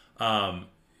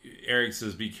 Eric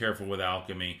says, be careful with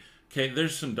alchemy. Okay,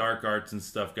 there's some dark arts and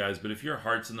stuff, guys, but if your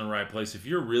heart's in the right place, if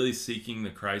you're really seeking the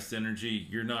Christ energy,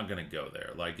 you're not going to go there.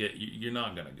 Like, you're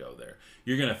not going to go there.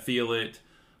 You're going to feel it.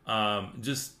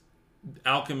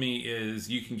 Alchemy is,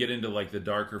 you can get into like the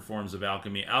darker forms of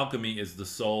alchemy. Alchemy is the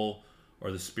soul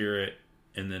or the spirit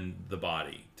and then the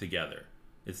body together.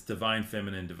 It's divine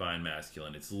feminine, divine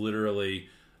masculine. It's literally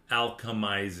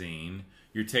alchemizing.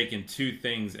 You're taking two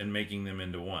things and making them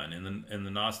into one. In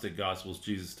the Gnostic Gospels,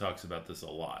 Jesus talks about this a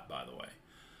lot, by the way.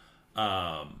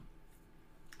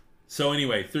 So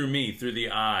anyway, through me, through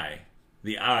the I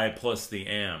plus the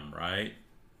am, right?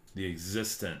 The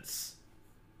existence.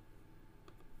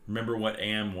 Remember what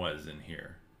am was in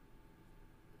here.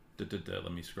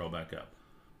 Let me scroll back up.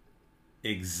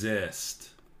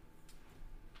 Exist.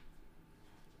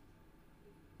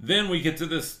 Then we get to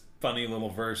this funny little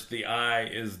verse. The eye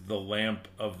is the lamp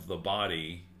of the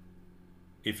body.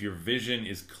 If your vision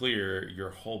is clear, your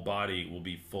whole body will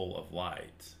be full of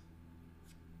light.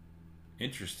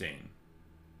 Interesting.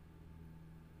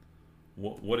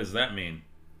 What does that mean?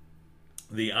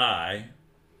 The eye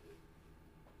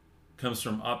comes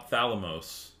from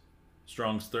ophthalmos,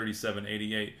 Strong's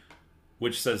 3788,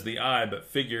 which says the eye, but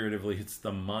figuratively it's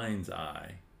the mind's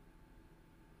eye.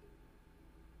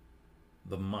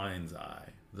 The mind's eye.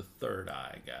 The third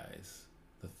eye, guys.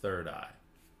 The third eye.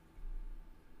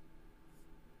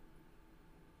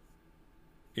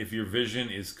 If your vision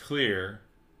is clear,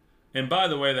 and by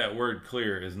the way, that word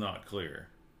clear is not clear.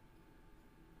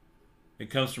 It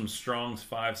comes from Strong's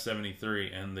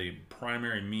 573, and the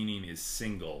primary meaning is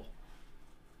single.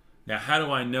 Now, how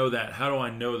do I know that? How do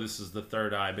I know this is the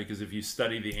third eye? Because if you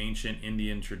study the ancient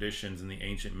Indian traditions and the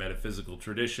ancient metaphysical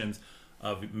traditions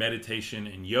of meditation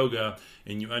and yoga,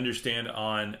 and you understand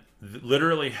on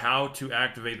literally how to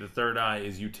activate the third eye,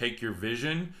 is you take your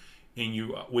vision and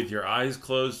you, with your eyes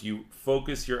closed, you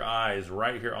focus your eyes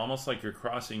right here, almost like you're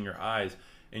crossing your eyes,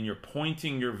 and you're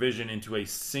pointing your vision into a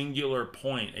singular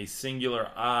point, a singular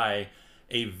eye,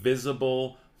 a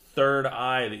visible third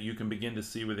eye that you can begin to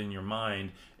see within your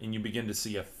mind, and you begin to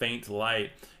see a faint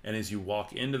light. And as you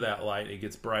walk into that light, it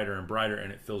gets brighter and brighter,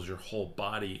 and it fills your whole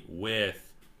body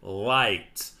with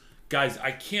light. Guys,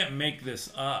 I can't make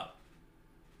this up.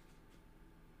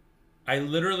 I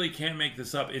literally can't make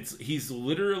this up. He's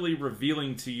literally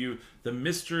revealing to you the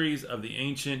mysteries of the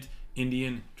ancient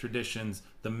Indian traditions,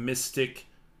 the mystic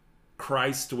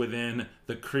Christ within,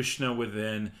 the Krishna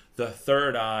within, the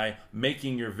third eye,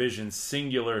 making your vision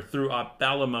singular through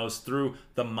ophthalmos, through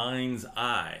the mind's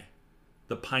eye,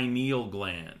 the pineal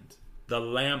gland, the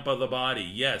lamp of the body.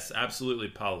 Yes, absolutely,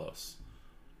 Paulos.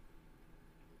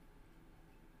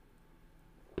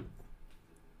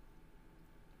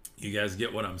 You guys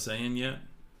get what I'm saying yet?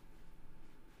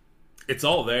 It's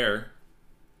all there.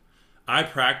 I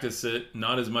practice it,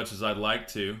 not as much as I'd like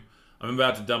to. I'm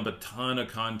about to dump a ton of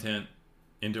content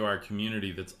into our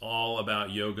community that's all about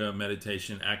yoga,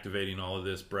 meditation, activating all of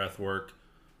this, breath work.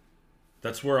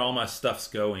 That's where all my stuff's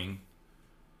going.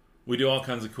 We do all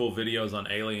kinds of cool videos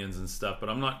on aliens and stuff, but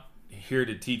I'm not here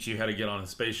to teach you how to get on a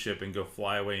spaceship and go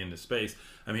fly away into space.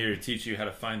 I'm here to teach you how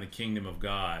to find the kingdom of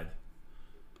God.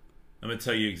 I'm going to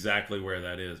tell you exactly where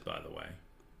that is, by the way.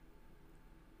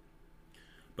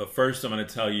 But first, I'm going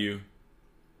to tell you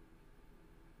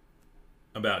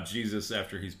about Jesus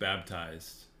after he's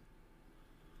baptized.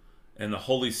 And the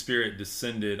Holy Spirit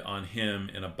descended on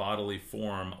him in a bodily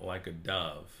form like a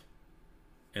dove.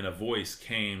 And a voice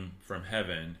came from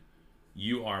heaven,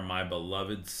 "You are my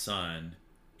beloved Son,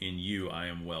 in you I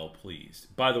am well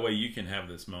pleased." By the way, you can have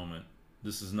this moment.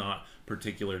 This is not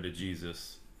particular to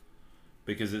Jesus,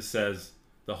 because it says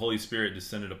the Holy Spirit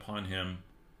descended upon him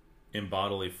in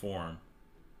bodily form.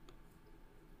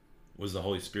 Was the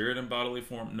Holy Spirit in bodily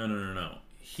form? No, no, no, no.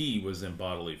 He was in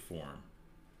bodily form.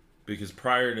 Because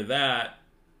prior to that,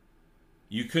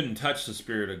 you couldn't touch the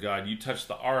Spirit of God. You touch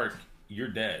the ark, you're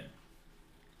dead.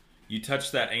 You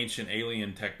touch that ancient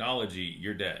alien technology,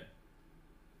 you're dead.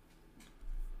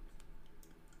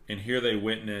 And here they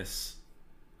witness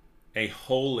a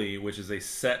holy, which is a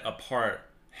set apart,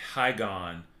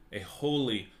 Hygon, a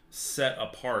holy, set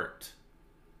apart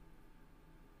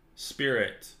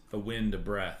spirit, a wind, a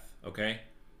breath, okay?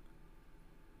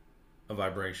 A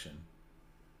vibration,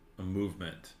 a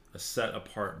movement, a set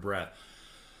apart breath.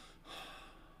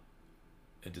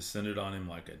 It descended on him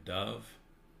like a dove.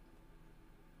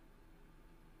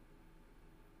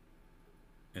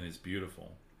 And it's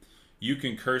beautiful. You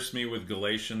can curse me with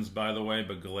Galatians, by the way,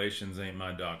 but Galatians ain't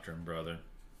my doctrine, brother.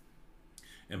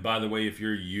 And by the way, if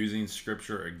you're using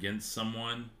scripture against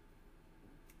someone,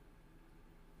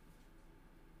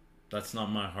 that's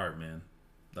not my heart, man.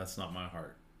 That's not my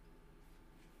heart.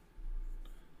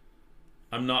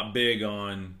 I'm not big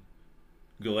on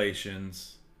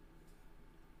Galatians.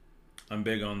 I'm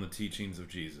big on the teachings of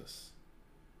Jesus.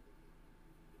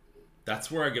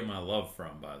 That's where I get my love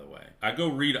from, by the way. I go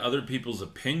read other people's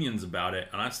opinions about it,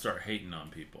 and I start hating on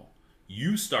people.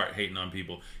 You start hating on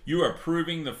people. You are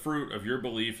proving the fruit of your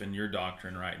belief in your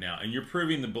doctrine right now. And you're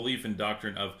proving the belief and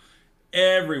doctrine of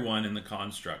everyone in the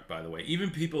construct, by the way. Even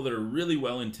people that are really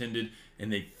well-intended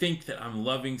and they think that I'm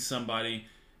loving somebody.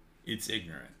 It's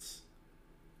ignorance.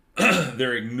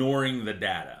 They're ignoring the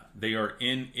data. They are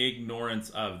in ignorance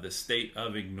of the state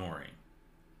of ignoring.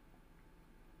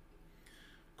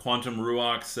 Quantum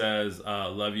Ruach says,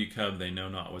 love you, Cub. They know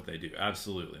not what they do.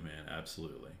 Absolutely, man.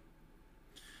 Absolutely.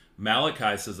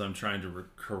 Malachi says, I'm trying to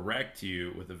correct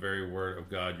you with the very word of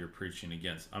God you're preaching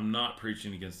against. I'm not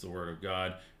preaching against the word of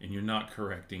God, and you're not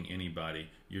correcting anybody.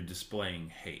 You're displaying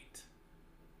hate.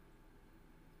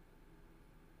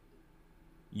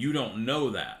 You don't know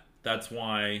that. That's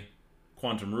why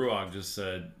Quantum Ruach just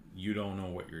said, you don't know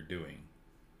what you're doing.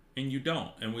 And you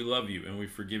don't. And we love you, and we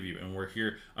forgive you, and we're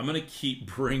here. I'm going to keep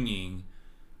bringing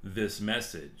this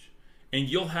message. And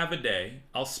you'll have a day,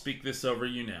 I'll speak this over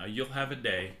you now, you'll have a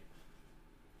day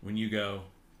when you go,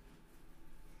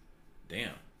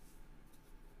 damn.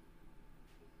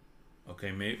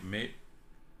 Okay, maybe,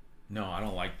 no, I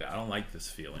don't like that. I don't like this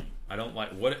feeling. I don't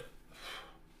like, what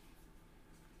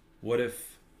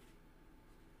if,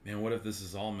 man, what if this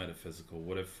is all metaphysical?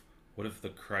 What if the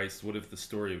Christ, what if the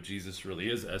story of Jesus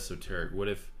really is esoteric? What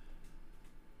if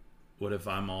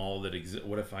I'm all that exists?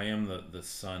 What if I am the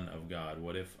Son of God?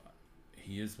 What if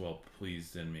he is well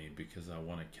pleased in me because I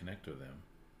want to connect with him?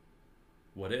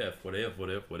 What if?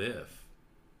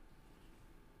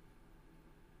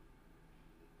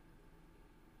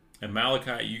 And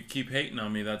Malachi, you keep hating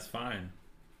on me, that's fine.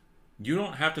 You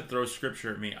don't have to throw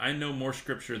scripture at me. I know more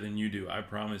scripture than you do, I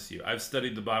promise you. I've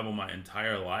studied the Bible my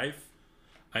entire life.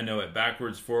 I know it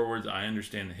backwards, forwards. I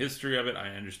understand the history of it. I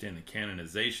understand the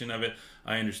canonization of it.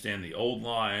 I understand the old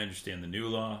law. I understand the new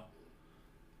law.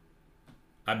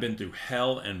 I've been through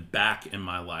hell and back in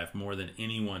my life more than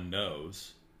anyone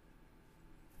knows.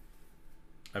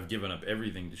 I've given up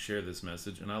everything to share this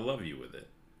message, and I love you with it.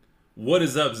 What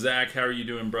is up, Zach? How are you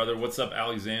doing, brother? What's up,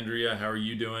 Alexandria? How are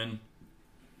you doing?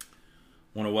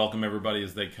 Want to welcome everybody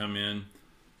as they come in.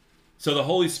 So the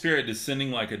Holy Spirit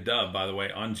descending like a dove, by the way,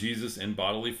 on Jesus in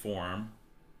bodily form.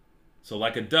 So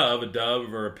like a dove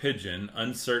or a pigeon,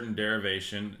 uncertain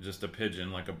derivation, just a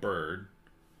pigeon, like a bird.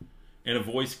 And a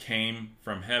voice came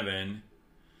from heaven.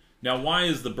 Now, why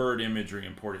is the bird imagery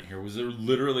important here? Was there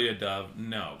literally a dove?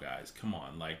 No, guys, come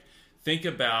on. Like, think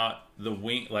about the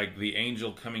wing, like the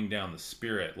angel coming down, the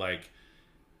spirit. Like,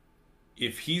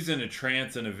 if he's in a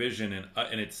trance and a vision,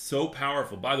 and it's so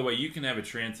powerful. By the way, you can have a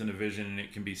trance and a vision, and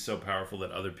it can be so powerful that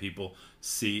other people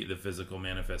see the physical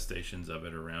manifestations of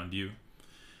it around you.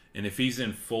 And if he's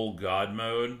in full God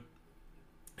mode,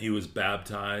 he was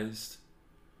baptized.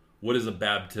 What is a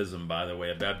baptism, by the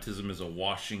way? A baptism is a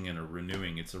washing and a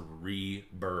renewing. It's a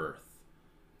rebirth.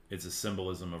 It's a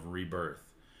symbolism of rebirth.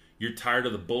 You're tired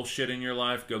of the bullshit in your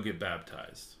life? Go get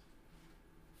baptized.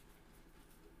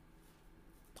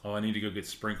 Oh, I need to go get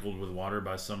sprinkled with water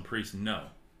by some priest? No.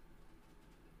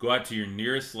 Go out to your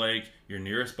nearest lake, your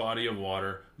nearest body of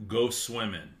water. Go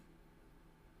swimming.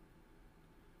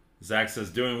 Zach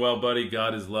says, doing well, buddy.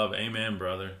 God is love. Amen,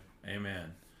 brother.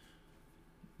 Amen.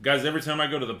 Guys, every time I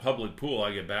go to the public pool,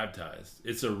 I get baptized.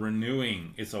 It's a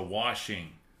renewing. It's a washing.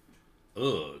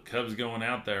 Ugh, Cubs going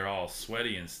out there all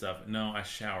sweaty and stuff. No, I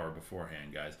shower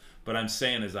beforehand, guys. But I'm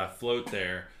saying as I float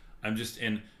there, I'm just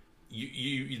in...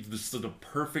 this is the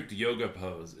perfect yoga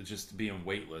pose. It's just being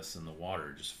weightless in the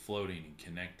water, just floating and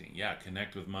connecting. Yeah,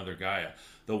 connect with Mother Gaia.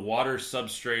 The water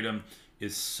substratum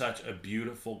is such a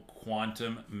beautiful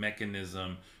quantum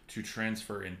mechanism to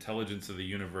transfer intelligence of the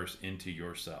universe into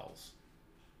your cells.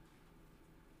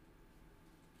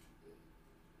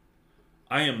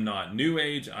 I am not new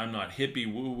age. I'm not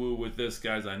hippie woo-woo with this,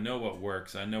 guys. I know what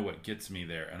works. I know what gets me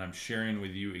there. And I'm sharing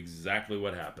with you exactly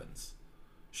what happens.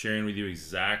 Sharing with you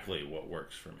exactly what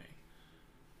works for me.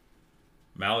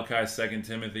 Malachi, 2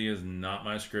 Timothy is not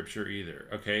my scripture either.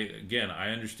 Okay, again, I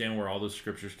understand where all those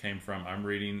scriptures came from. I'm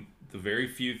reading the very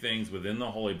few things within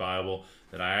the Holy Bible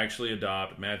that I actually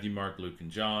adopt. Matthew, Mark, Luke, and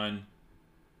John.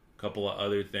 A couple of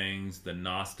other things. The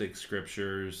Gnostic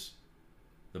scriptures.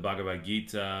 The Bhagavad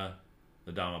Gita.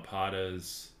 The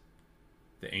Dhammapadas.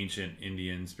 The ancient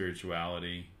Indian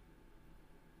spirituality.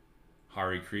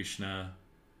 Hare Krishna.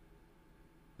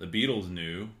 The Beatles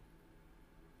knew.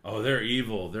 Oh, they're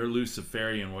evil. They're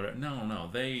Luciferian. Whatever. No.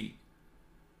 They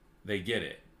get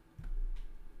it.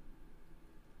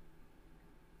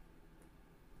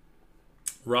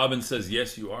 Robin says,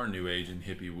 yes, you are new age and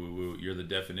hippie woo-woo. You're the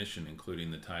definition, including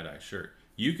the tie-dye shirt.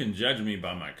 You can judge me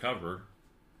by my cover.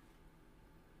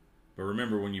 But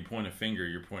remember, when you point a finger,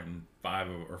 you're pointing 5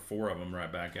 or 4 of them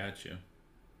right back at you.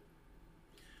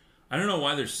 I don't know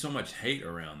why there's so much hate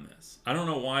around this. I don't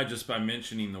know why just by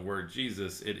mentioning the word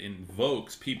Jesus, it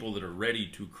invokes people that are ready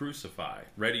to crucify,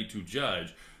 ready to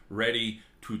judge, ready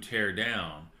to tear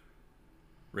down,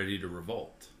 ready to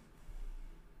revolt.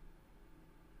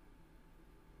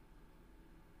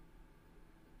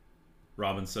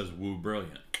 Robin says, woo,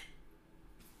 brilliant.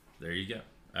 There you go.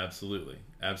 Absolutely.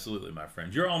 Absolutely, my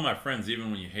friend. You're all my friends,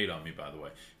 even when you hate on me, by the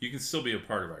way. You can still be a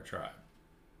part of our tribe.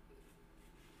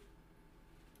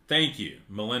 Thank you.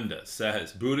 Melinda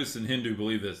says, Buddhists and Hindu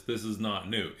believe this. This is not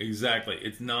new. Exactly.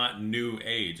 It's not new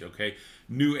age, okay?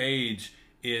 New age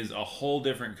is a whole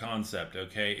different concept,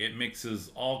 okay? It mixes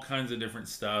all kinds of different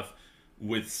stuff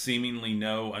with seemingly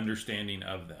no understanding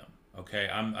of them, okay?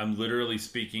 I'm literally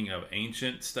speaking of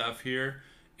ancient stuff here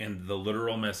and the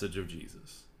literal message of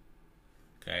Jesus,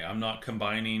 okay? I'm not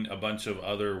combining a bunch of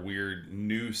other weird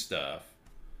new stuff.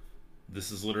 This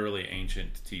is literally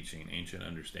ancient teaching, ancient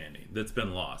understanding that's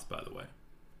been lost, by the way.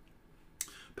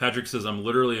 Patrick says, I'm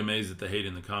literally amazed at the hate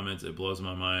in the comments. It blows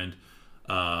my mind.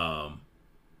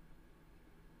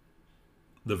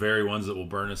 The very ones that will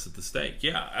burn us at the stake.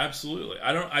 Yeah, absolutely.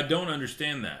 I don't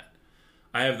understand that.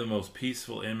 I have the most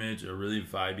peaceful image, a really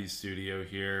vibey studio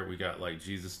here. We got like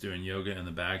Jesus doing yoga in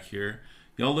the back here.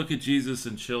 Y'all look at Jesus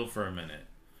and chill for a minute.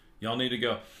 Y'all need to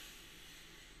go...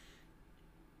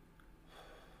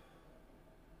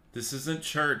 This isn't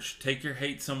church. Take your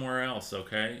hate somewhere else,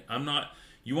 okay? I'm not...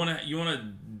 You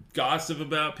wanna gossip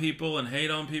about people and hate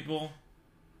on people?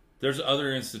 There's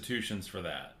other institutions for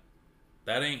that.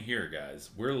 That ain't here, guys.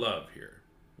 We're love here.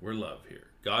 We're love here.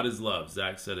 God is love.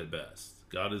 Zach said it best.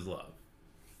 God is love.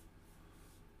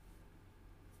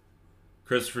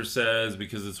 Christopher says,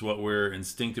 because it's what we're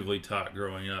instinctively taught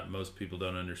growing up, most people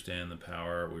don't understand the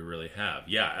power we really have.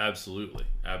 Yeah, absolutely.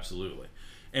 Absolutely.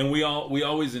 And we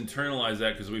always internalize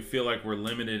that because we feel like we're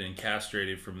limited and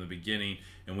castrated from the beginning,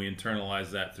 and we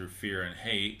internalize that through fear and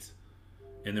hate,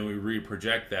 and then we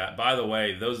reproject that. By the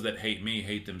way, those that hate me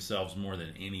hate themselves more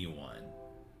than anyone.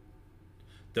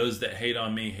 Those that hate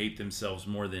on me hate themselves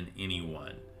more than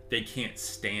anyone. They can't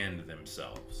stand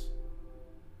themselves.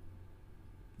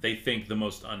 They think the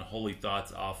most unholy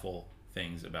thoughts, awful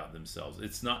things about themselves.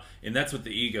 It's not, and that's what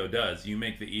the ego does. You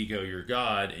make the ego your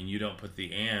God, and you don't put the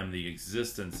the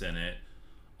existence in it.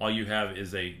 All you have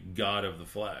is a God of the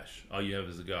flesh. All you have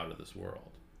is a God of this world.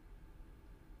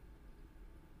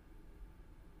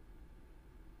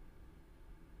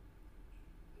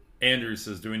 Andrew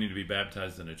says, do we need to be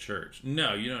baptized in a church?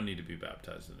 No, you don't need to be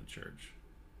baptized in a church.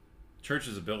 Church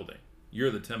is a building. You're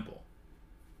the temple.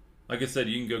 Like I said,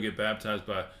 you can go get baptized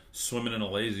by swimming in a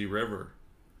lazy river.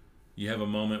 You have a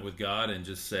moment with God and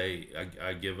just say,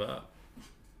 I give up.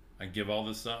 I give all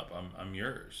this up. I'm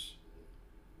yours.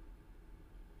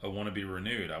 I want to be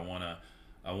renewed. I want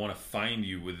to find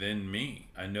you within me.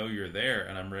 I know you're there,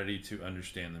 and I'm ready to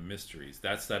understand the mysteries.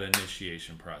 That's that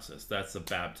initiation process. That's the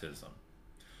baptism.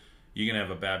 You can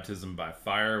have a baptism by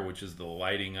fire, which is the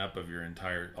lighting up of your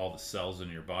all the cells in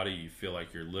your body. You feel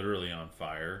like you're literally on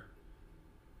fire.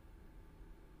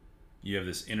 You have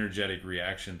this energetic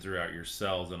reaction throughout your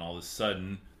cells, and all of a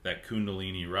sudden, that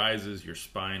kundalini rises, your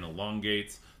spine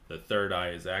elongates, the third eye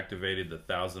is activated, the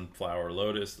 1,000-flower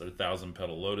lotus, or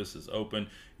 1,000-petal lotus is open,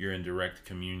 you're in direct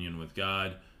communion with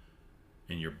God,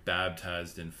 and you're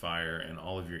baptized in fire, and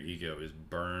all of your ego is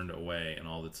burned away, and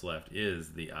all that's left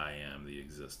is the I am, the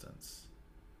existence.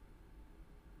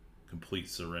 Complete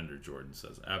surrender, Jordan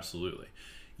says. Absolutely.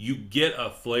 You get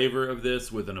a flavor of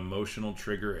this with an emotional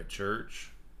trigger at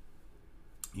church.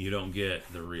 You don't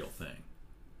get the real thing.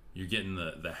 You're getting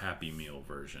the Happy Meal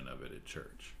version of it at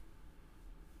church.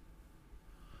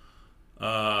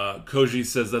 Koji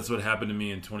says that's what happened to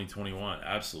me in 2021.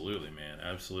 Absolutely, man.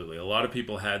 Absolutely. A lot of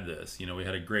people had this. You know, we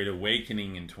had a great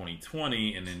awakening in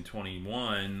 2020, and in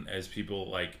 21, as people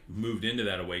like moved into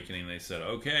that awakening, they said,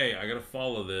 okay, I got to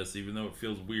follow this, even though it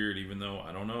feels weird, even though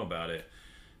I don't know about it.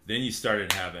 Then you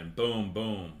started having boom,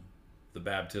 boom, the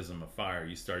baptism of fire.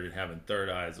 You started having third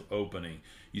eyes opening.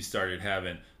 You started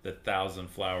having the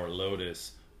 1,000-flower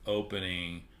lotus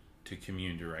opening to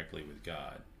commune directly with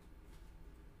God.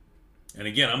 And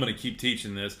again, I'm going to keep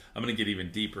teaching this. I'm going to get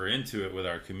even deeper into it with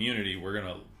our community. We're going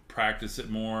to practice it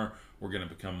more. We're going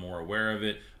to become more aware of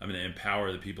it. I'm going to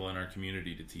empower the people in our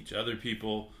community to teach other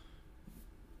people.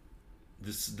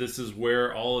 This is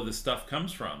where all of this stuff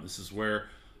comes from. This is where,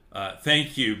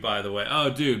 thank you, by the way. Oh,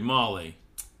 dude, Molly.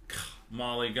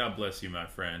 Molly, God bless you, my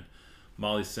friend.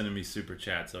 Molly's sending me super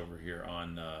chats over here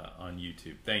on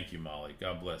YouTube. Thank you, Molly.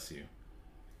 God bless you.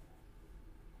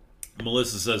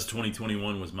 Melissa says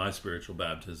 2021 was my spiritual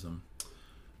baptism.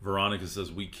 Veronica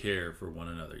says we care for one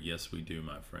another. Yes, we do,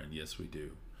 my friend. Yes, we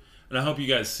do. And I hope you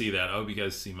guys see that. I hope you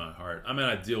guys see my heart. I mean,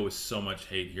 I deal with so much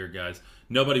hate here, guys.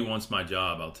 Nobody wants my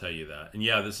job, I'll tell you that. And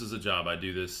yeah, this is a job. I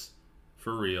do this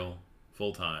for real,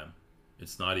 full time.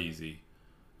 It's not easy.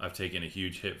 I've taken a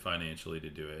huge hit financially to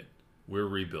do it. We're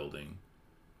rebuilding.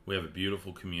 We have a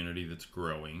beautiful community that's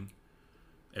growing.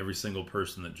 Every single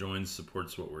person that joins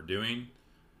supports what we're doing.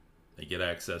 They get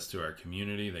access to our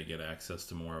community. They get access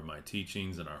to more of my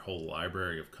teachings and our whole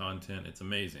library of content. It's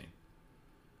amazing.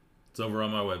 It's over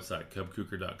on my website,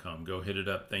 cubkuker.com. Go hit it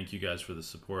up. Thank you guys for the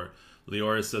support.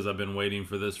 Leora says, I've been waiting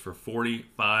for this for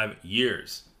 45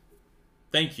 years.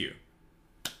 Thank you.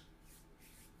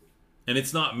 And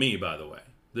it's not me, by the way.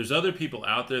 There's other people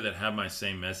out there that have my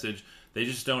same message. They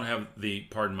just don't have the,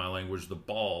 pardon my language, the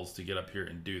balls to get up here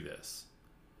and do this.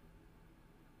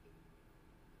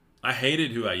 I hated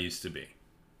who I used to be.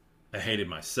 I hated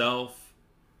myself.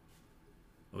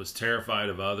 I was terrified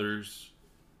of others.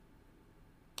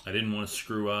 I didn't want to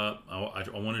screw up. I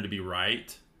wanted to be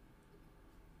right.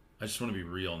 I just want to be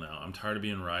real now. I'm tired of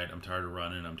being right. I'm tired of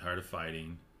running. I'm tired of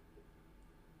fighting.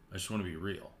 I just want to be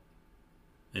real.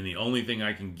 And the only thing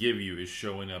I can give you is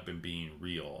showing up and being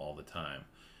real all the time.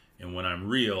 And when I'm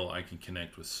real, I can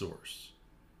connect with Source.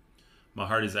 My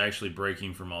heart is actually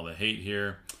breaking from all the hate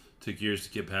here. Took years to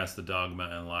get past the dogma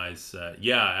and lies.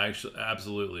 Yeah, actually,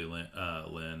 absolutely,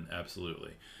 Lynn,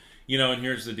 absolutely. You know, and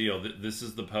here's the deal. This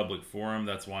is the public forum.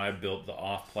 That's why I built the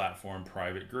off-platform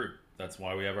private group. That's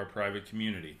why we have our private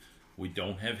community. We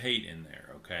don't have hate in there,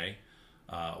 okay?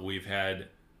 We've had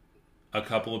a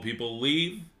couple of people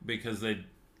leave because they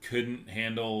couldn't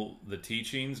handle the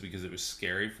teachings because it was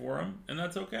scary for them, and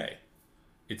that's okay.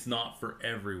 It's not for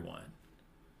everyone.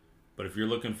 But if you're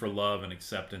looking for love and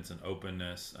acceptance and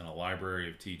openness and a library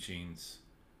of teachings,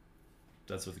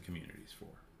 that's what the community's for.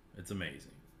 It's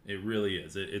amazing. It really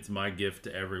is. It's my gift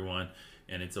to everyone,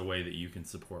 and it's a way that you can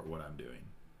support what I'm doing.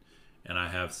 And I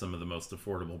have some of the most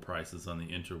affordable prices on the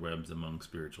interwebs among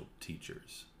spiritual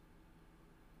teachers.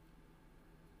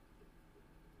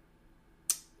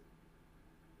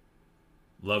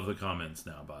 Love the comments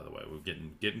now, by the way. We're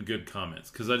getting good comments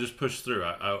because I just pushed through.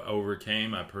 I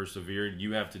overcame. I persevered.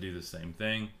 You have to do the same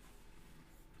thing.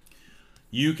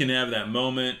 You can have that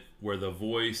moment where the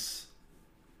voice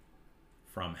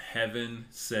from heaven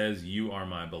says, "You are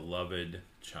my beloved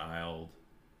child.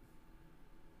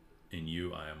 In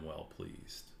you I am well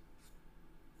pleased."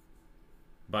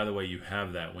 By the way, you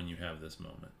have that when you have this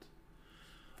moment.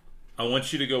 I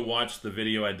want you to go watch the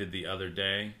video I did the other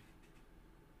day.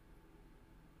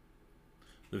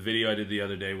 The video I did the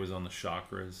other day was on the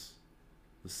chakras,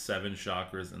 the 7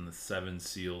 chakras and the 7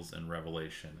 seals in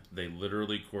Revelation. They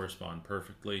literally correspond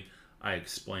perfectly. I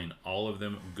explain all of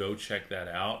them. Go check that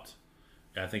out.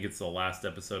 I think it's the last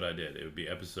episode I did. It would be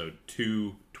episode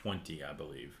 220, I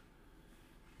believe.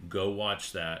 Go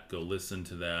watch that. Go listen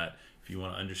to that. If you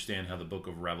want to understand how the book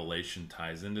of Revelation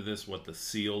ties into this, what the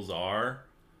seals are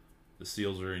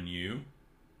in you,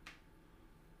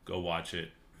 go watch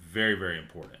it. Very, very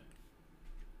important.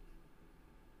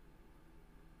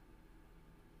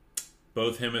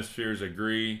 Both hemispheres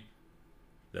agree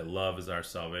that love is our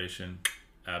salvation.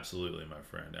 Absolutely, my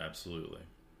friend. Absolutely.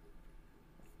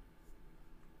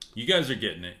 You guys are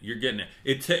getting it. You're getting it.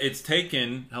 It's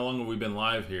taken, how long have we been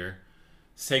live here?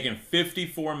 It's taken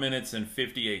 54 minutes and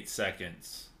 58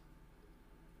 seconds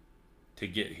to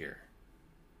get here.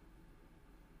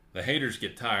 The haters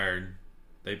get tired.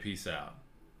 They peace out.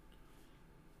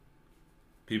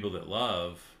 People that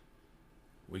love,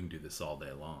 we can do this all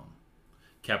day long.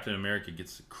 Captain America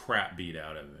gets the crap beat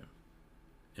out of him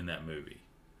in that movie.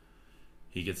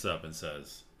 He gets up and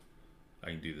says, "I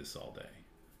can do this all day."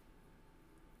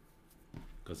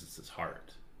 Because it's his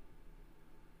heart.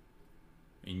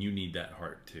 And you need that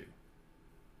heart too.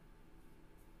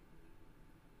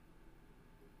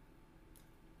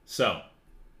 So,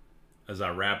 as I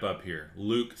wrap up here,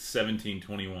 Luke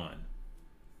 17:21.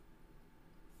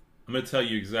 I'm going to tell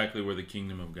you exactly where the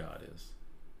kingdom of God is.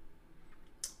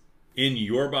 In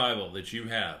your Bible that you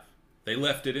have, they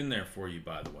left it in there for you,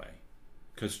 by the way,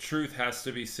 because truth has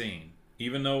to be seen,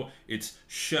 even though it's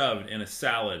shoved in a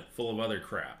salad full of other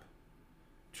crap.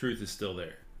 Truth is still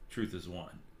there. Truth is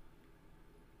one.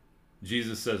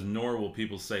 Jesus says, "Nor will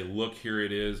people say, 'Look, here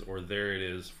it is,' or 'There it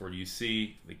is,' for you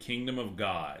see, the kingdom of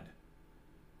God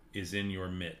is in your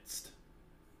midst."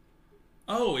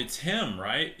 Oh, it's him,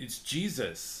 right? It's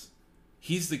Jesus.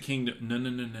 He's the kingdom.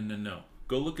 No.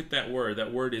 Go look at that word.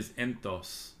 That word is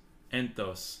entos.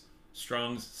 Entos.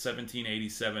 Strong's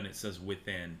 1787. It says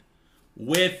within.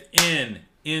 Within.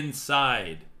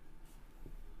 Inside.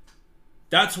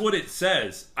 That's what it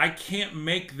says. I can't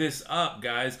make this up,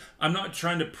 guys. I'm not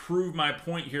trying to prove my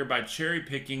point here by cherry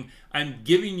picking. I'm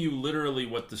giving you literally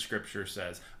what the scripture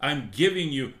says. I'm giving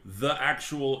you the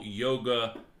actual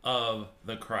yoga of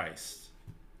the Christ.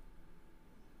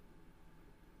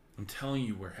 I'm telling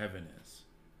you where heaven is.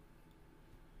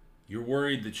 You're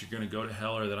worried that you're going to go to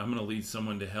hell or that I'm going to lead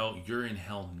someone to hell. You're in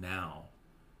hell now.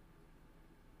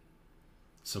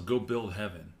 So go build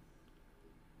heaven.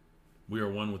 We are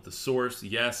one with the source.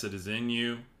 Yes, it is in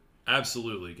you.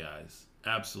 Absolutely, guys.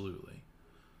 Absolutely.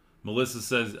 Melissa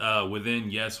says,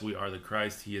 within, yes, we are the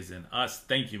Christ. He is in us.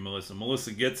 Thank you, Melissa.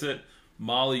 Melissa gets it.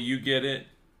 Molly, you get it.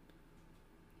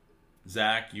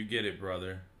 Zach, you get it,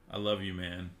 brother. I love you,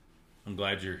 man. I'm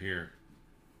glad you're here.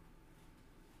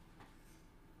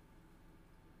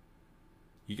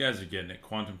 You guys are getting it.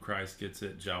 Quantum Christ gets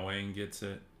it. Jawain gets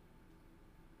it.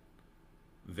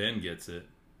 Vin gets it.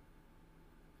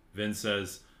 Vin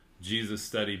says, Jesus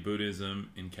studied Buddhism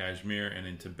in Kashmir and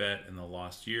in Tibet in the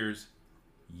lost years.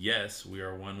 Yes, we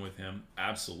are one with him.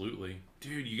 Absolutely.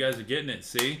 Dude, you guys are getting it.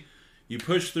 See? You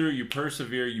push through, you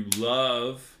persevere, you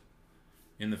love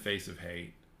in the face of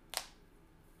hate.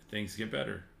 Things get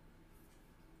better.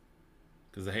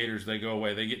 Because the haters, they go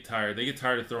away. They get tired. They get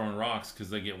tired of throwing rocks because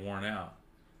they get worn out.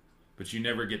 But you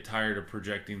never get tired of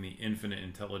projecting the infinite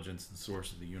intelligence and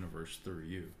source of the universe through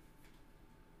you.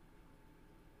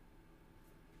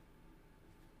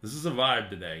 This is a vibe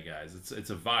today, guys. It's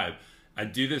a vibe. I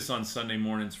do this on Sunday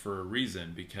mornings for a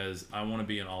reason, because I want to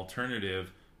be an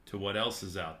alternative to what else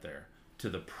is out there, to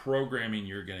the programming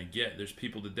you're going to get. There's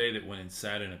people today that went and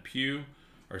sat in a pew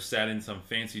or sat in some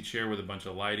fancy chair with a bunch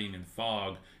of lighting and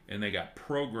fog, and they got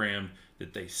programmed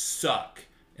that they suck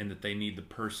and that they need the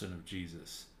person of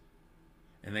Jesus.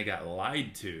 And they got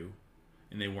lied to,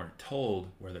 and they weren't told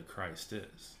where the Christ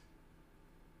is.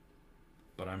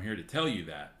 But I'm here to tell you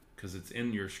that because it's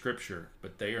in your scripture.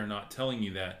 But they are not telling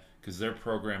you that because they're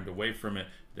programmed away from it.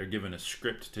 They're given a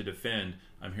script to defend.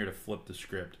 I'm here to flip the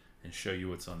script and show you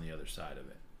what's on the other side of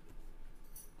it.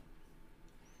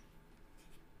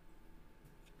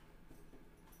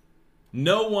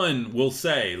 No one will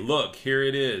say, look, here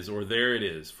it is, or there it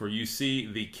is. For you see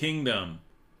the kingdom,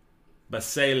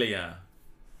 Basileia,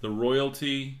 the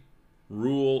royalty,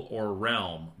 rule, or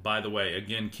realm. By the way,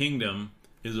 again, kingdom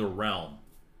is a realm.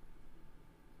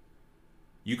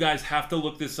 You guys have to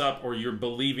look this up or you're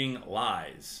believing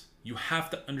lies. You have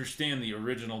to understand the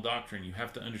original doctrine. You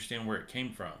have to understand where it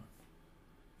came from.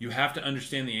 You have to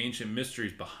understand the ancient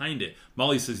mysteries behind it.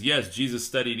 Molly says, yes, Jesus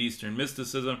studied Eastern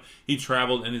mysticism. He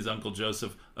traveled in his uncle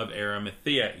Joseph of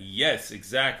Arimathea. Yes,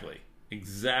 exactly.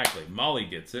 Exactly. Molly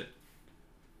gets it.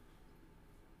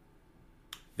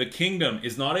 The kingdom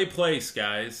is not a place,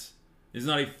 guys. It's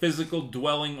not a physical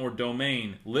dwelling or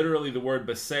domain. Literally, the word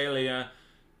Basileia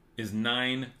is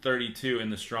 932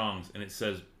 in the Strongs, and it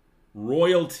says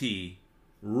royalty,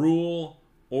 rule,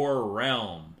 or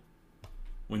realm.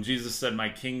 When Jesus said, my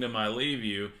kingdom I leave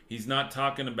you, he's not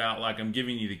talking about like I'm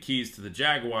giving you the keys to the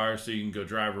Jaguar so you can go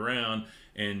drive around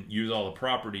and use all the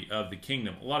property of the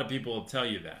kingdom. A lot of people will tell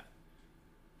you that.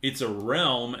 It's a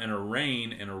realm and a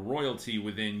reign and a royalty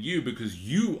within you because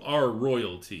you are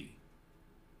royalty.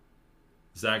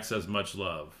 Zach says, much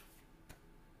love.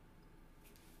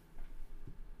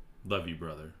 Love you,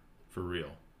 brother. For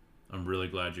real. I'm really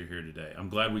glad you're here today. I'm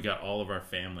glad we got all of our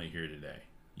family here today.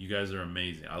 You guys are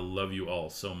amazing. I love you all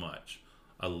so much.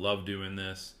 I love doing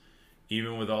this,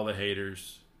 even with all the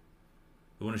haters.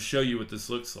 I want to show you what this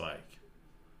looks like.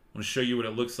 I want to show you what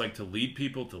it looks like to lead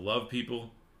people, to love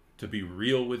people, to be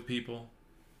real with people.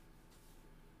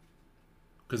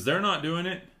 Because they're not doing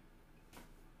it.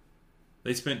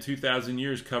 They spent 2,000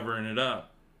 years covering it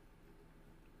up.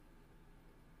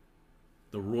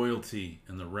 The royalty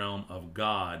and the realm of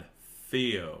God,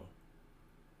 Theo.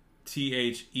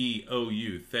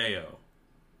 Theou, Theo.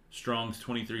 Strong's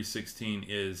 2316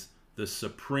 is the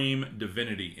supreme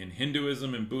divinity. In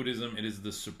Hinduism and Buddhism, it is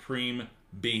the supreme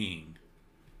being.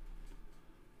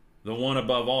 The one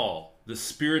above all. The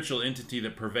spiritual entity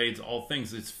that pervades all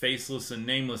things. It's faceless and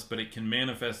nameless, but it can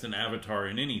manifest an avatar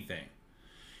in anything.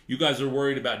 You guys are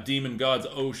worried about demon gods,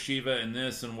 oh, Shiva and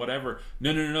this and whatever.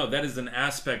 No, no, no, no. That is an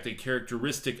aspect, a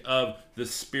characteristic of the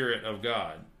Spirit of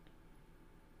God.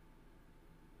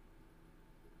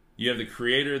 You have the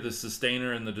creator, the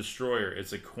sustainer, and the destroyer.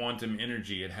 It's a quantum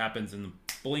energy. It happens in the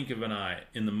blink of an eye,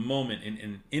 in the moment, in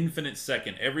an infinite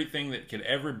second. Everything that could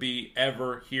ever be,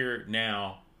 ever, here,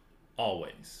 now,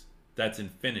 always. That's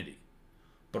infinity.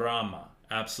 Brahma,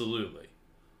 absolutely.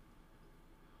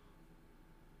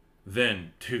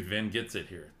 Ven, dude, Ven gets it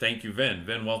here. Thank you, Ven.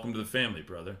 Ven, welcome to the family,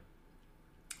 brother.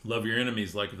 Love your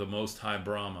enemies like the Most High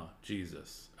Brahma,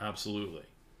 Jesus. Absolutely.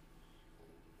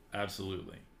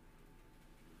 Absolutely.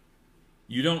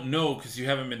 You don't know because you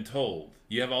haven't been told.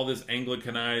 You have all this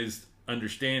Anglicanized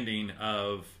understanding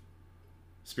of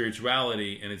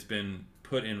spirituality, and it's been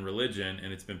put in religion,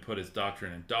 and it's been put as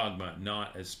doctrine and dogma,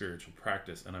 not as spiritual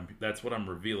practice. And that's what I'm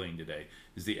revealing today,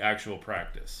 is the actual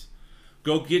practice.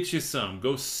 Go get you some.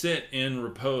 Go sit in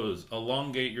repose.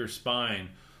 Elongate your spine.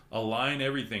 Align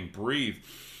everything. Breathe.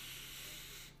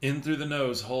 In through the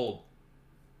nose. Hold.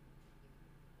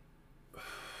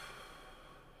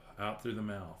 Out through the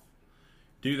mouth.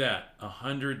 Do that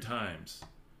 100 times.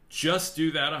 Just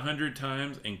do that 100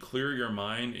 times and clear your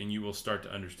mind, and you will start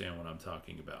to understand what I'm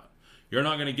talking about. You're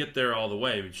not going to get there all the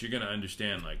way, but you're going to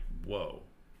understand, like, whoa.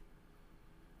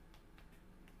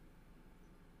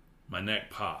 My neck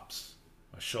pops.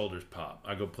 My shoulders pop.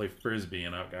 I go play Frisbee,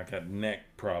 and I got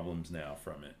neck problems now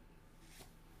from it.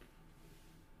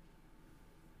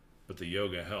 But the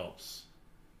yoga helps.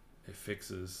 It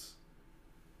fixes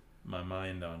my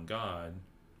mind on God.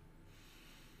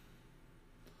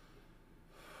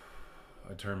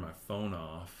 I turn my phone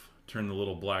off, turn the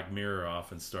little black mirror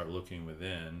off, and start looking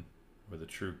within, where the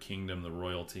true kingdom, the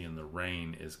royalty, and the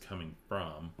reign is coming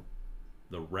from.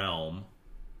 The realm.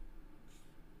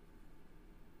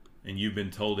 And you've been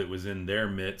told it was in their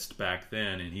midst back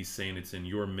then, and he's saying it's in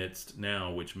your midst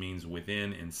now, which means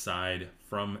within, inside,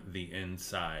 from the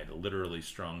inside. Literally,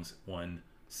 Strong's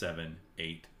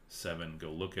 1787.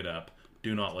 Go look it up.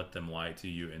 Do not let them lie to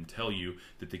you and tell you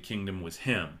that the kingdom was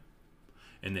him.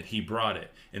 and that he brought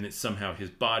it, and that somehow his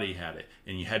body had it,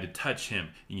 and you had to touch him,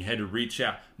 and you had to reach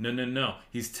out. No, no, no.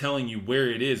 He's telling you where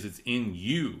it is. It's in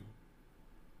you.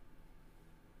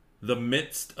 The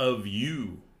midst of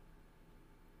you.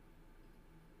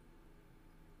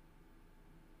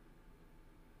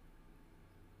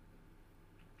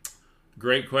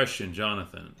 Great question,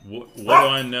 Jonathan. What do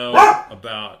I know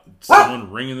about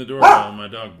someone ringing the doorbell and my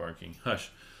dog barking?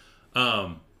 Hush.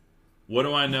 What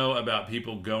do I know about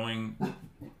people going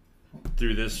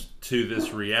through this to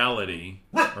this reality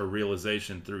or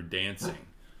realization through dancing?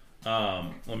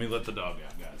 Let me let the dog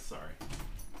out, guys. Sorry.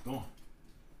 Go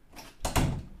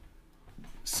on.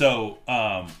 So,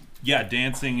 yeah,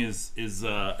 dancing is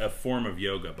a form of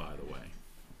yoga, by the way.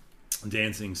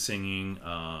 Dancing, singing,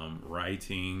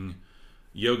 writing.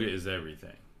 Yoga is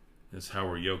everything. It's how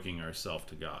we're yoking ourselves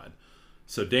to God.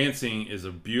 So dancing is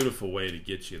a beautiful way to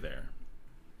get you there.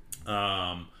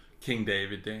 King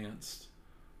David danced.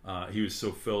 He was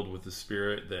so filled with the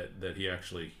Spirit that he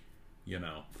actually,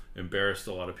 embarrassed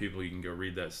a lot of people. You can go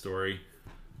read that story.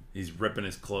 He's ripping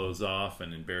his clothes off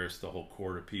and embarrassed the whole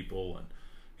court of people. And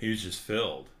he was just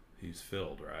filled. He's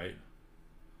filled, right?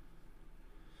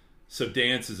 So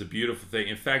dance is a beautiful thing.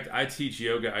 In fact, I teach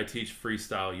yoga. I teach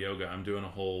freestyle yoga. I'm doing a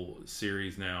whole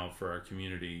series now for our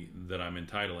community that I'm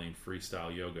entitling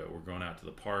Freestyle Yoga. We're going out to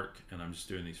the park, and I'm just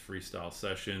doing these freestyle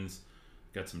sessions.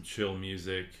 Got some chill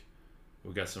music.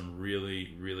 We've got some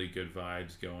really, really good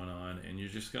vibes going on, and you're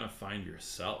just going to find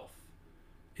yourself.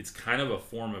 It's kind of a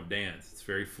form of dance. It's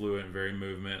very fluent, very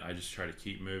movement. I just try to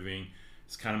keep moving.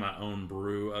 It's kind of my own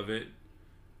brew of it.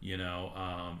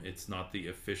 It's not the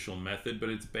official method, but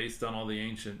it's based on all the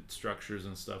ancient structures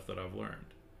and stuff that I've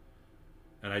learned.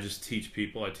 And I just teach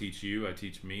people, I teach you, I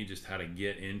teach me just how to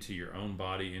get into your own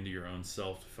body, into your own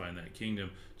self to find that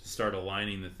kingdom, to start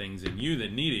aligning the things in you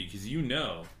that need it. Because you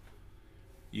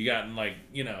got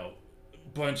a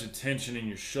bunch of tension in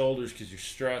your shoulders because you're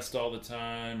stressed all the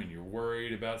time and you're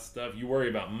worried about stuff. You worry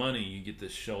about money, you get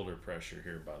this shoulder pressure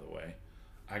here, by the way.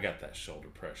 I got that shoulder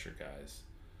pressure, guys.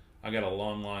 I got a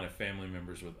long line of family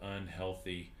members with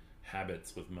unhealthy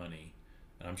habits with money,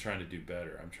 and I'm trying to do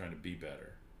better. I'm trying to be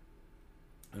better.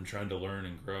 I'm trying to learn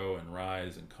and grow and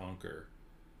rise and conquer.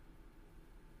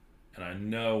 And I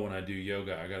know when I do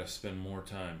yoga, I got to spend more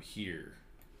time here.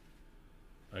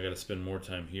 I got to spend more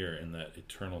time here in that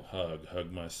eternal hug.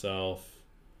 Hug myself.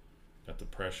 Got the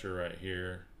pressure right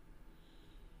here.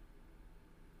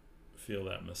 Feel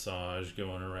that massage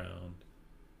going around.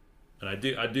 And I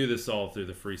do this all through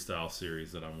the freestyle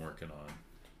series that I'm working on.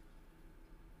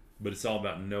 But it's all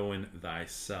about knowing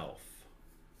thyself.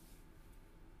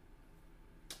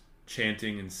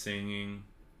 Chanting and singing.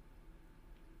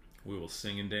 We will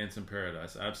sing and dance in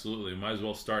paradise. Absolutely. Might as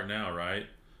well start now, right?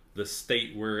 The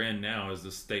state we're in now is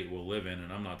the state we'll live in,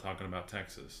 and I'm not talking about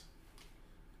Texas.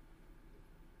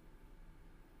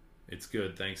 It's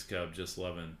good. Thanks, Cub. Just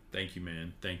loving. Thank you,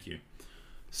 man. Thank you.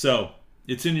 So,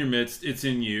 it's in your midst. It's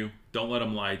in you. Don't let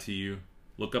them lie to you.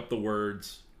 Look up the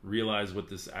words. Realize what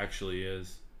this actually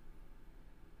is.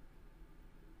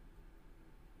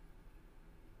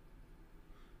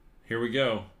 Here we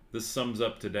go. This sums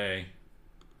up today.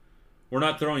 We're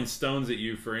not throwing stones at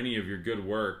you for any of your good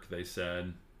work, they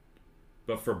said,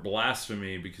 but for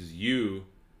blasphemy because you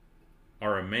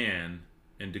are a man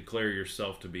and declare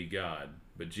yourself to be God.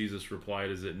 But Jesus replied,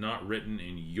 is it not written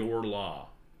in your law,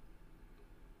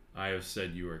 I have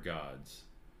said you are gods?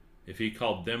 If he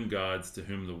called them gods to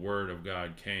whom the word of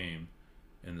God came,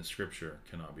 and the scripture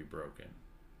cannot be broken.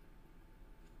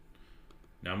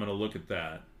 Now I'm going to look at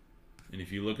that. And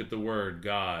if you look at the word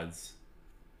gods,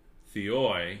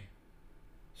 theoi,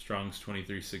 Strong's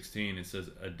 23:16, it says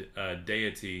a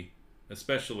deity,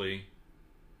 especially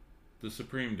the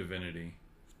supreme divinity.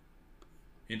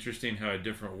 Interesting how a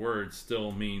different word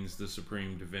still means the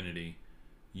supreme divinity.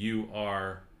 You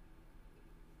are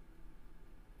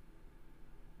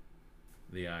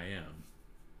the I am.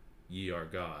 Ye are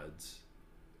gods.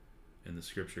 And the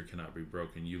scripture cannot be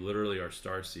broken. You literally are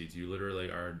star seeds. You literally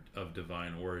are of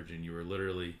divine origin. You are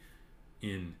literally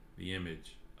in the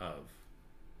image of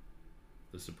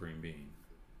the supreme being.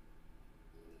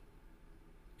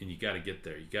 And you got to get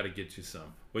there. You got to get you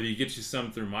some. Whether you get you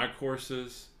some through my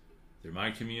courses, through my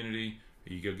community,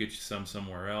 or you go get you some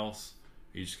somewhere else,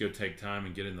 or you just go take time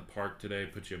and get in the park today,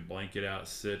 put your blanket out,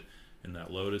 sit in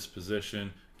that lotus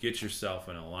position, get yourself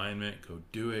in alignment. Go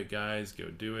do it, guys. Go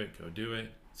do it. Go do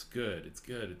it. It's good. It's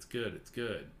good. It's good. It's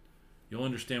good. You'll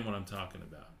understand what I'm talking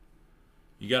about.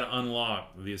 You got to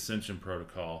unlock the ascension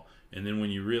protocol. And then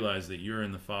when you realize that you're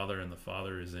in the Father and the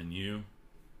Father is in you,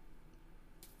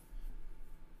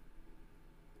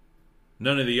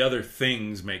 None of the other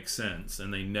things make sense,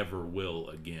 and they never will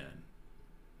again.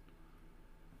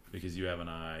 Because you have an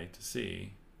eye to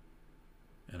see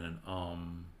and an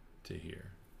to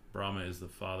hear. Brahma is the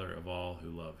father of all who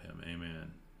love him.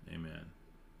 Amen. Amen.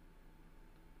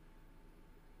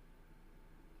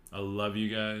 I love you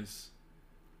guys.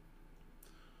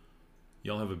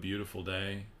 Y'all have a beautiful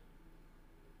day.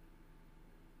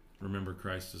 Remember,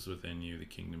 Christ is within you. The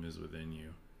kingdom is within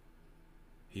you.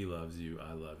 He loves you.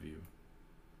 I love you.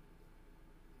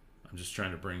 I'm just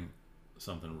trying to bring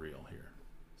something real here.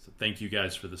 So thank you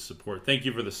guys for the support. Thank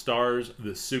you for the stars,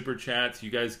 the super chats.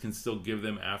 You guys can still give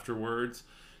them afterwards.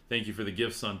 Thank you for the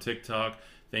gifts on TikTok.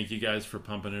 Thank you guys for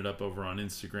pumping it up over on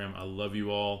Instagram. I love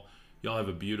you all. Y'all have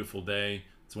a beautiful day.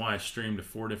 That's why I stream to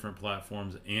 4 different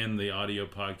platforms and the audio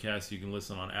podcast. You can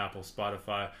listen on Apple,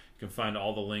 Spotify. You can find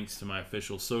all the links to my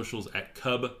official socials at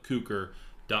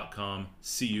cubkuker.com,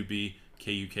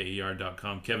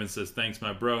 CUBKUKER.com. Kevin says, thanks,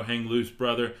 my bro. Hang loose,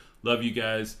 brother. Love you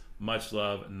guys. Much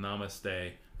love.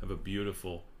 Namaste. Have a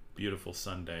beautiful, beautiful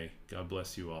Sunday. God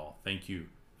bless you all. Thank you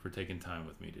for taking time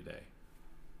with me today.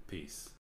 Peace.